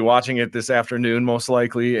 I will be watching it this afternoon, most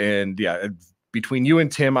likely. And yeah, between you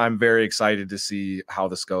and Tim, I'm very excited to see how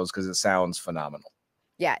this goes because it sounds phenomenal.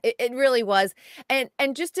 Yeah, it really was. And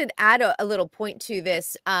just to add a little point to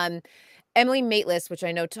this, Emily Maitlis, which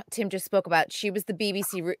I know Tim just spoke about, she was the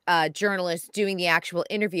BBC journalist doing the actual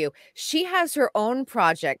interview. She has her own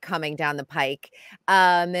project coming down the pike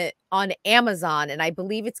on Amazon, and I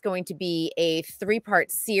believe it's going to be a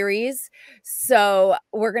 3-part series. So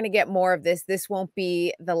we're going to get more of this. This won't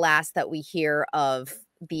be the last that we hear of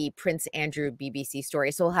the Prince Andrew BBC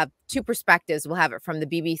story. So we'll have 2 perspectives. We'll have it from the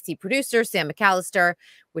BBC producer, Sam McAllister,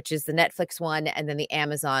 which is the Netflix one, and then the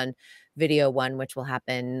Amazon video one, which will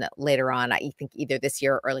happen later on, I think either this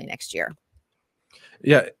year or early next year.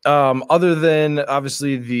 Yeah. Other than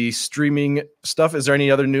obviously the streaming stuff, is there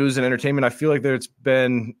any other news and entertainment? I feel like there's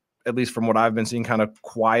been, at least from what I've been seeing, kind of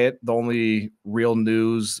quiet. The only real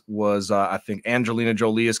news was I think Angelina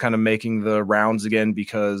Jolie is kind of making the rounds again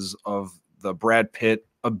because of the Brad Pitt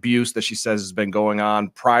abuse that she says has been going on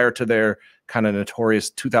prior to their kind of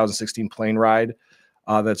notorious 2016 plane ride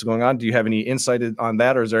that's going on. Do you have any insight on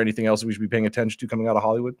that, or is there anything else we should be paying attention to coming out of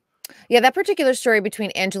Hollywood? Yeah, that particular story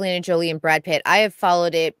between Angelina Jolie and Brad Pitt, I have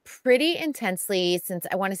followed it pretty intensely since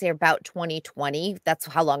I want to say about 2020. That's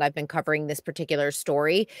how long I've been covering this particular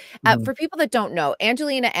story. For people that don't know,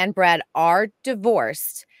 Angelina and Brad are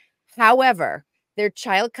divorced. However, their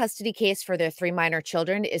child custody case for their 3 minor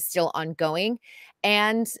children is still ongoing.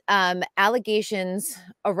 And allegations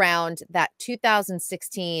around that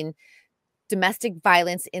 2016 domestic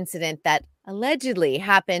violence incident that allegedly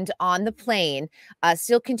happened on the plane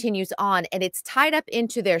still continues on. And it's tied up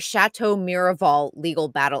into their Chateau Miraval legal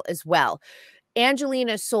battle as well.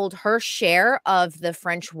 Angelina sold her share of the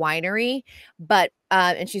French winery, but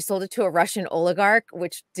and she sold it to a Russian oligarch,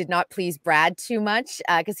 which did not please Brad too much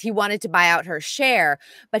because he wanted to buy out her share,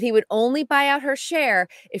 but he would only buy out her share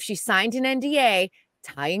if she signed an NDA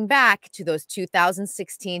tying back to those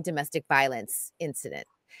 2016 domestic violence incident.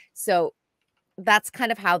 So that's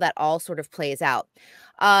kind of how that all sort of plays out.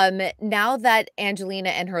 Now that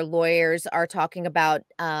Angelina and her lawyers are talking about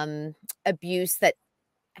abuse that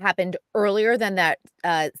happened earlier than that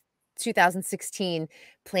 2016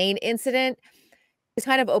 plane incident, this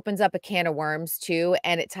kind of opens up a can of worms too,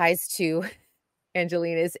 and it ties to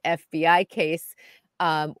Angelina's FBI case,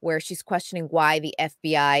 where she's questioning why the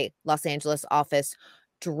FBI Los Angeles office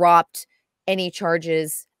dropped any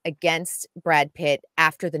charges against Brad Pitt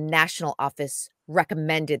after the national office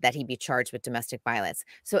recommended that he be charged with domestic violence.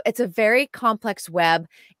 So it's a very complex web.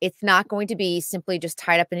 It's not going to be simply just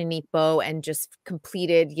tied up in a neat bow and just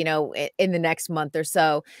completed, you know, in the next month or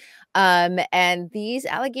so. And these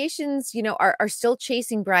allegations, you know, are still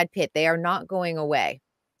chasing Brad Pitt. They are not going away.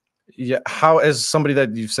 Yeah. How, as somebody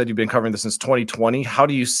that you've said you've been covering this since 2020, how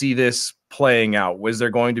do you see this playing out? Was there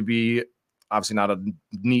going to be obviously not a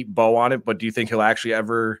neat bow on it, but do you think he'll actually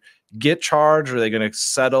ever get charged? Or are they going to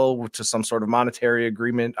settle to some sort of monetary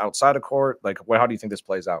agreement outside of court? Like, how do you think this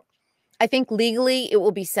plays out? I think legally it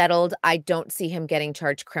will be settled. I don't see him getting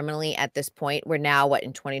charged criminally at this point. We're now,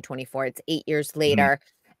 in 2024? It's 8 years later.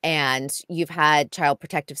 And you've had Child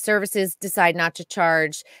Protective Services decide not to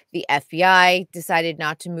charge. The FBI decided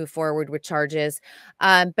not to move forward with charges.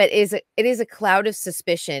 But it is a cloud of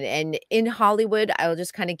suspicion. And in Hollywood, I'll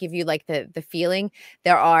just kind of give you like the feeling.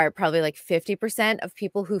 There are probably like 50% of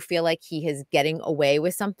people who feel like he is getting away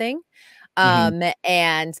with something.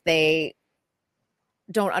 And they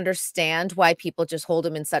don't understand why people just hold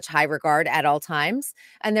him in such high regard at all times.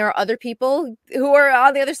 And there are other people who are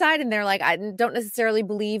on the other side and they're like, I don't necessarily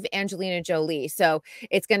believe Angelina Jolie. So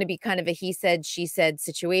it's going to be kind of a he said, she said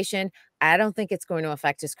situation. I don't think it's going to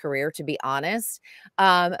affect his career, to be honest.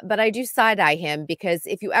 But I do side-eye him because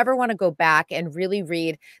if you ever want to go back and really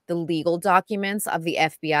read the legal documents of the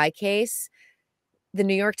FBI case, the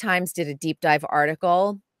New York Times did a deep dive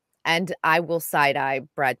article. And I will side-eye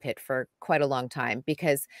Brad Pitt for quite a long time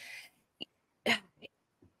because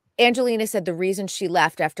Angelina said the reason she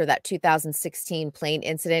left after that 2016 plane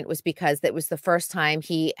incident was because that was the first time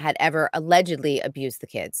he had ever allegedly abused the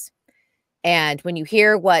kids. And when you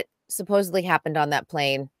hear what supposedly happened on that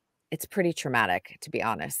plane, it's pretty traumatic, to be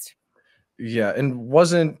honest. Yeah, and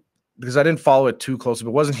because I didn't follow it too closely,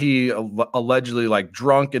 but wasn't he allegedly like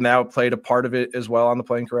drunk and that played a part of it as well on the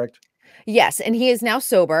plane, correct? Yes, and he is now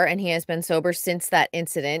sober, and he has been sober since that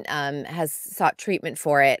incident, has sought treatment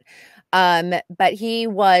for it. But he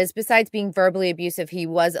was, besides being verbally abusive, he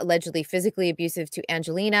was allegedly physically abusive to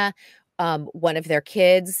Angelina, one of their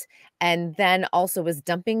kids, and then also was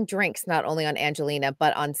dumping drinks not only on Angelina,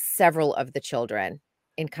 but on several of the children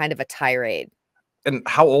in kind of a tirade. And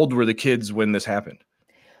how old were the kids when this happened?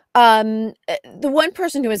 The one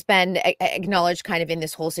person who has been acknowledged kind of in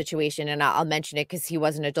this whole situation, and I'll mention it because he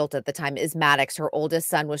was an adult at the time, is Maddox. Her oldest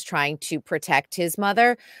son was trying to protect his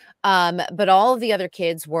mother. But all of the other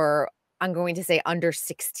kids were, I'm going to say, under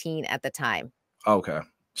 16 at the time. Okay.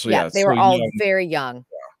 So yeah, they were all very young.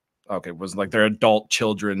 Yeah. Okay. It was like their adult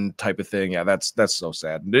children type of thing. Yeah, that's so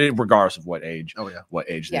sad, regardless of what age. Oh, yeah.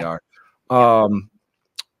 What age they are.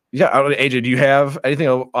 Yeah, I don't know, AJ, do you have anything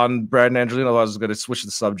on Brad and Angelina? I was going to switch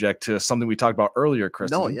the subject to something we talked about earlier,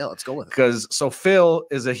 Chris. No, yeah, let's go with it. Because Phil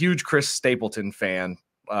is a huge Chris Stapleton fan,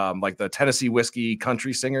 like the Tennessee whiskey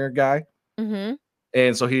country singer guy. And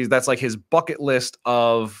so that's like his bucket list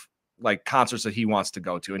of like concerts that he wants to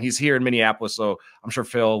go to. And he's here in Minneapolis, so I'm sure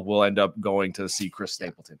Phil will end up going to see Chris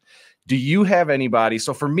Stapleton. Do you have anybody?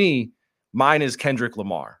 So for me, mine is Kendrick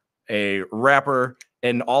Lamar, a rapper,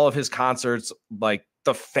 and all of his concerts, like,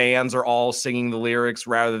 the fans are all singing the lyrics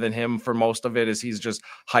rather than him for most of it, as he's just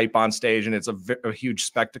hype on stage and it's a huge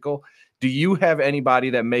spectacle. Do you have anybody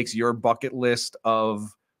that makes your bucket list of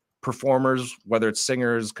performers, whether it's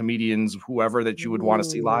singers, comedians, whoever, that you would want to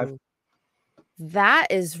see live? That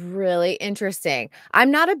is really interesting. I'm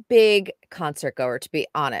not a big concert goer, to be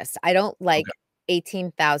honest. I don't like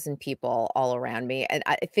 18,000 people all around me. And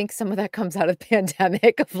I think some of that comes out of the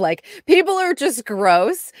pandemic of like, people are just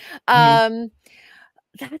gross.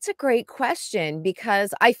 That's a great question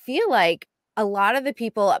because I feel like a lot of the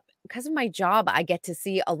people, because of my job, I get to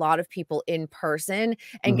see a lot of people in person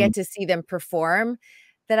and get to see them perform,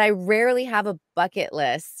 that I rarely have a bucket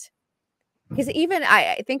list. Because even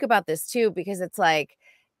I think about this too, because it's like,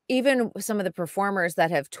 even some of the performers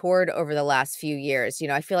that have toured over the last few years, you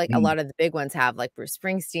know, I feel like a lot of the big ones have, like Bruce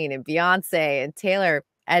Springsteen and Beyonce and Taylor,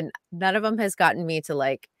 and none of them has gotten me to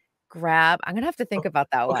like grab. I'm gonna have to think about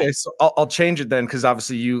that one. Okay, so I'll change it then, because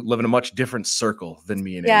obviously you live in a much different circle than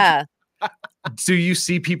me and yeah. Do you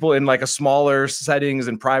see people in like a smaller settings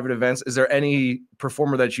and private events? Is there any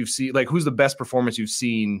performer that you've seen, like who's the best performance you've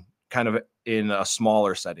seen kind of in a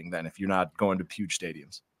smaller setting then, if you're not going to huge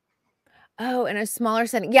stadiums? Oh, in a smaller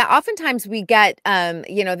setting. Yeah, oftentimes we get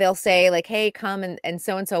you know, they'll say like, hey, come and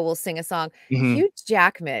so will sing a song. Hugh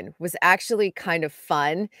Jackman was actually kind of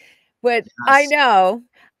fun. But I know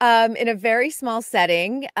in a very small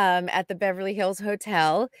setting at the Beverly Hills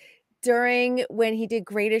Hotel during when he did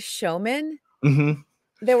Greatest Showman,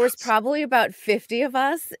 there was probably about 50 of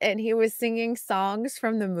us and he was singing songs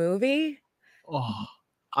from the movie. Oh,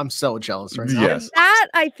 I'm so jealous right now. Yes. That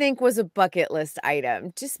I think was a bucket list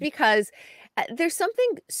item just because there's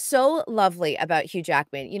something so lovely about Hugh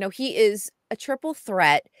Jackman. You know, he is a triple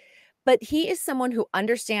threat. But he is someone who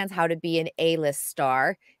understands how to be an A-list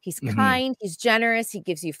star. He's kind, he's generous, he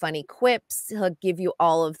gives you funny quips, he'll give you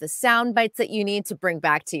all of the sound bites that you need to bring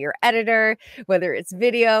back to your editor, whether it's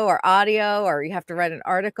video or audio or you have to write an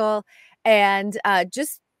article. And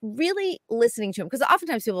just really listening to him, because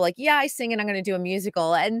oftentimes people are like, yeah, I sing and I'm going to do a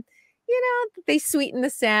musical, and they sweeten the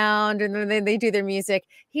sound and then they do their music.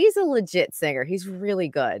 He's a legit singer. He's really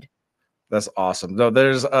good. That's awesome. No,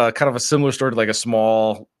 there's kind of a similar story to like a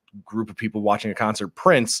small group of people watching a concert.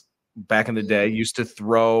 Prince, back in the day, used to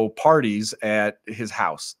throw parties at his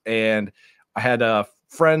house. And I had a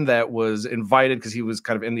friend that was invited because he was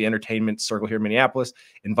kind of in the entertainment circle here in Minneapolis,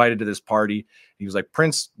 invited to this party. He was like,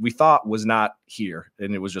 Prince, we thought was not here.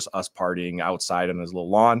 And it was just us partying outside on his little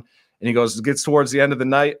lawn. And he goes, it gets towards the end of the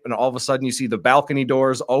night, and all of a sudden you see the balcony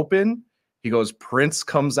doors open. He goes, Prince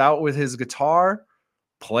comes out with his guitar,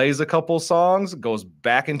 plays a couple songs, goes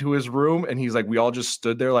back into his room, and he's like, we all just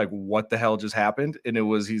stood there like, what the hell just happened? And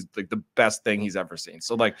he's like the best thing he's ever seen.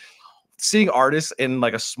 So like seeing artists in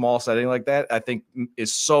like a small setting like that, I think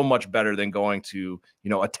is so much better than going to,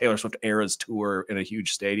 a Taylor Swift Eras tour in a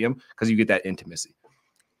huge stadium, because you get that intimacy.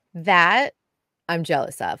 That I'm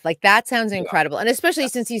jealous of. Like, that sounds incredible. And especially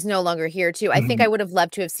since he's no longer here too. I think I would have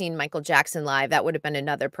loved to have seen Michael Jackson live. That would have been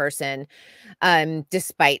another person,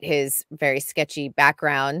 despite his very sketchy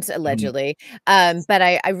background, allegedly. But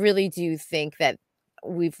I really do think that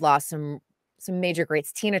we've lost some major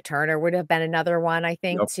greats. Tina Turner would have been another one, I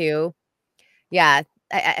think, too. Yeah.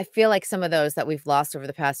 I feel like some of those that we've lost over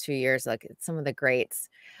the past few years, like some of the greats.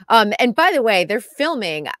 And by the way, they're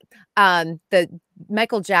filming the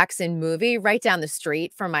Michael Jackson movie right down the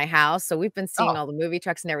street from my house. So we've been seeing all the movie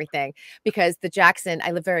trucks and everything, because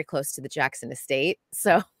I live very close to the Jackson estate.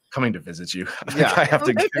 So coming to visit you. Yeah. I have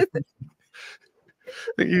to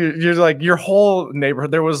you're like your whole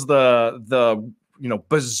neighborhood. There was the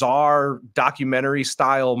bizarre documentary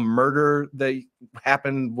style murder that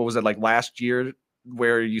happened. What was it, like last year,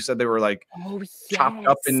 where you said they were like chopped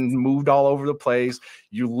up and moved all over the place.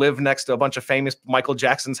 You live next to a bunch of famous Michael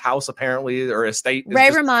Jackson's house, apparently, or estate.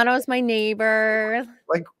 Ray Romano's my neighbor.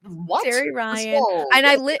 Like, what? Terry Ryan.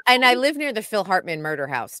 And I live near the Phil Hartman murder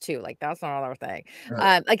house too. Like, that's another thing.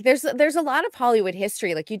 Right. Like there's a lot of Hollywood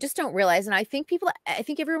history. Like, you just don't realize. And I think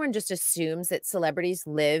everyone just assumes that celebrities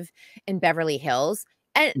live in Beverly Hills,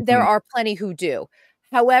 and there are plenty who do.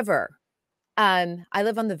 However, I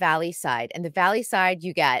live on the Valley side, and the Valley side,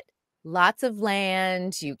 you get lots of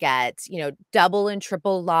land, you get, double and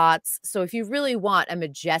triple lots. So if you really want a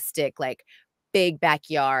majestic, like, big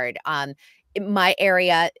backyard, in my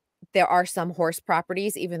area, there are some horse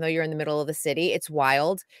properties, even though you're in the middle of the city. It's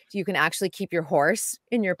wild. You can actually keep your horse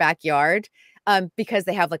in your backyard, because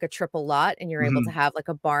they have like a triple lot, and you're able to have like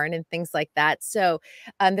a barn and things like that. So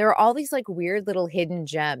there are all these like weird little hidden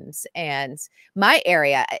gems. And my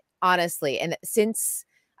area, honestly, and since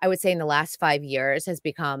I would say in the last 5 years, has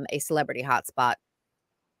become a celebrity hotspot.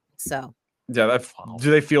 So yeah,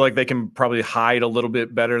 do they feel like they can probably hide a little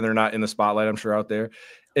bit better? They're not in the spotlight, I'm sure, out there.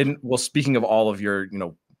 And well, speaking of all of your,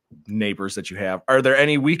 neighbors that you have, are there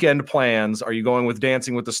any weekend plans? Are you going with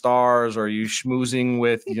Dancing with the Stars? Or are you schmoozing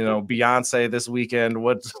with, Beyonce this weekend?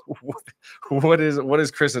 What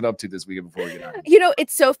is Kristen up to this weekend before we get out?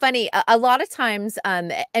 It's so funny. A lot of times,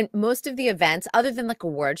 and most of the events, other than like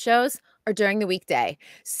award shows, are during the weekday.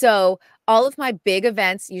 So all of my big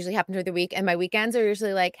events usually happen during the week, and my weekends are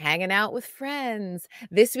usually like hanging out with friends.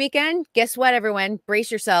 This weekend, guess what, everyone?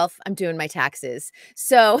 Brace yourself. I'm doing my taxes.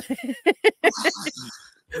 So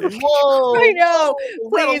whoa, I know.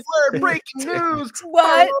 Please. Breaking news.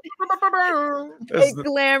 What a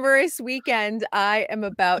glamorous weekend I am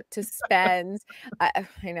about to spend. I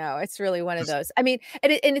know, it's really one of those. I mean,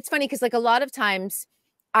 and it's funny because like a lot of times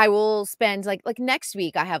I will spend like next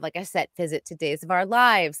week, I have like a set visit to Days of Our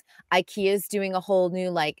Lives. IKEA's doing a whole new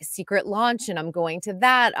like secret launch, and I'm going to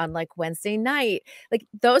that on like Wednesday night. Like,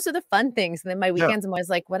 those are the fun things. And then my weekends, I'm always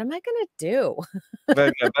like, what am I gonna do?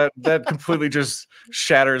 that completely just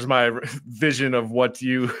shatters my vision of what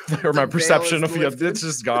you, or my perception of you. It's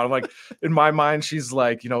just gone. I'm like, in my mind, she's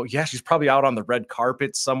like, she's probably out on the red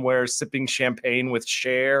carpet somewhere sipping champagne with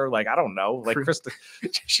Cher. Like, I don't know, like Kristen,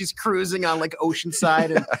 she's cruising on like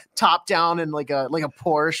Oceanside and top down in like a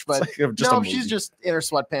Porsche, but like she's just in her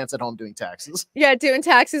sweatpants at home doing taxes. Yeah, doing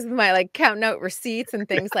taxes with my like counting out receipts and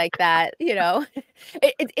things like that.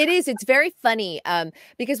 It's very funny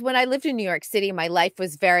because when I lived in New York City, my life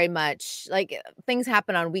was very much like things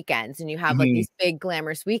happen on weekends, and you have like these big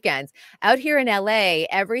glamorous weekends. Out here in LA,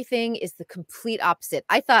 everything is the complete opposite.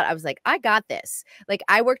 I was like, I got this. Like,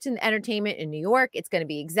 I worked in entertainment in New York. It's going to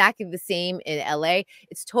be exactly the same in LA.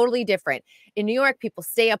 It's totally different. In New York, people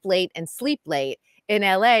stay up late and sleep late. In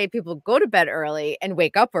LA, people go to bed early and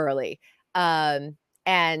wake up early.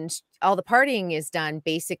 And all the partying is done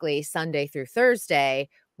basically Sunday through Thursday,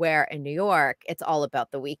 where in New York, it's all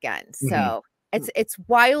about the weekend. So it's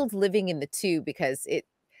wild living in the two, because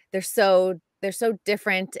they're so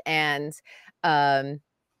different and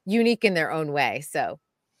unique in their own way. So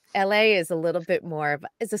LA is a little bit more of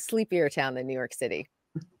a sleepier town than New York City.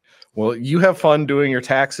 Well, you have fun doing your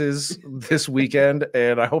taxes this weekend,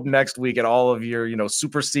 and I hope next week at all of your,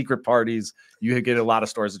 super secret parties, you get a lot of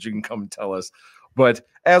stories that you can come and tell us. But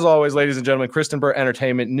as always, ladies and gentlemen, Kristen Burr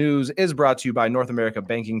Entertainment News is brought to you by North America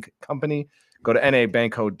Banking Company. Go to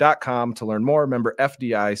nabankco.com to learn more. Member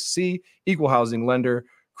FDIC, equal housing lender.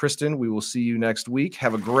 Kristen, we will see you next week.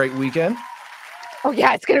 Have a great weekend. Oh,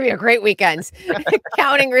 yeah, it's going to be a great weekend.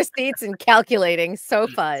 Counting receipts and calculating. So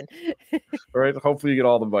fun. All right. Hopefully you get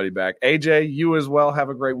all the money back. AJ, you as well. Have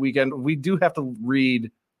a great weekend. We do have to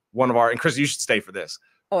read one of our, and Chris, you should stay for this.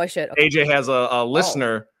 Oh, I should. Okay. AJ has a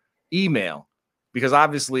listener email because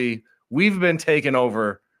obviously we've been taking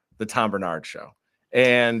over the Tom Barnard show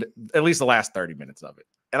and at least the last 30 minutes of it.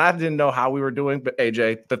 And I didn't know how we were doing, but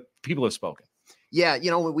AJ, the people have spoken. Yeah,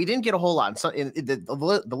 we didn't get a whole lot. So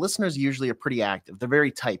the listeners usually are pretty active. They're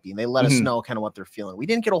very typey, and they let us know kind of what they're feeling. We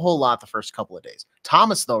didn't get a whole lot the first couple of days.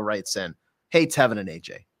 Thomas, though, writes in, "Hey, Tevin and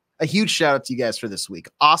AJ, a huge shout out to you guys for this week.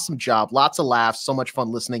 Awesome job. Lots of laughs. So much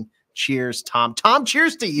fun listening. Cheers, Tom. Tom,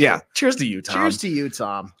 cheers to you. Yeah, cheers to you, Tom. Cheers to you,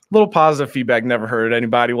 Tom. Little positive feedback never hurt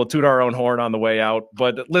anybody. We'll toot our own horn on the way out.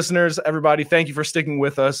 But listeners, everybody, thank you for sticking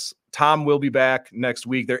with us. Tom will be back next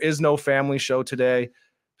week. There is no family show today.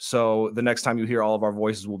 So the next time you hear all of our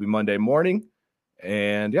voices will be Monday morning.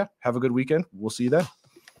 And yeah, have a good weekend. We'll see you then.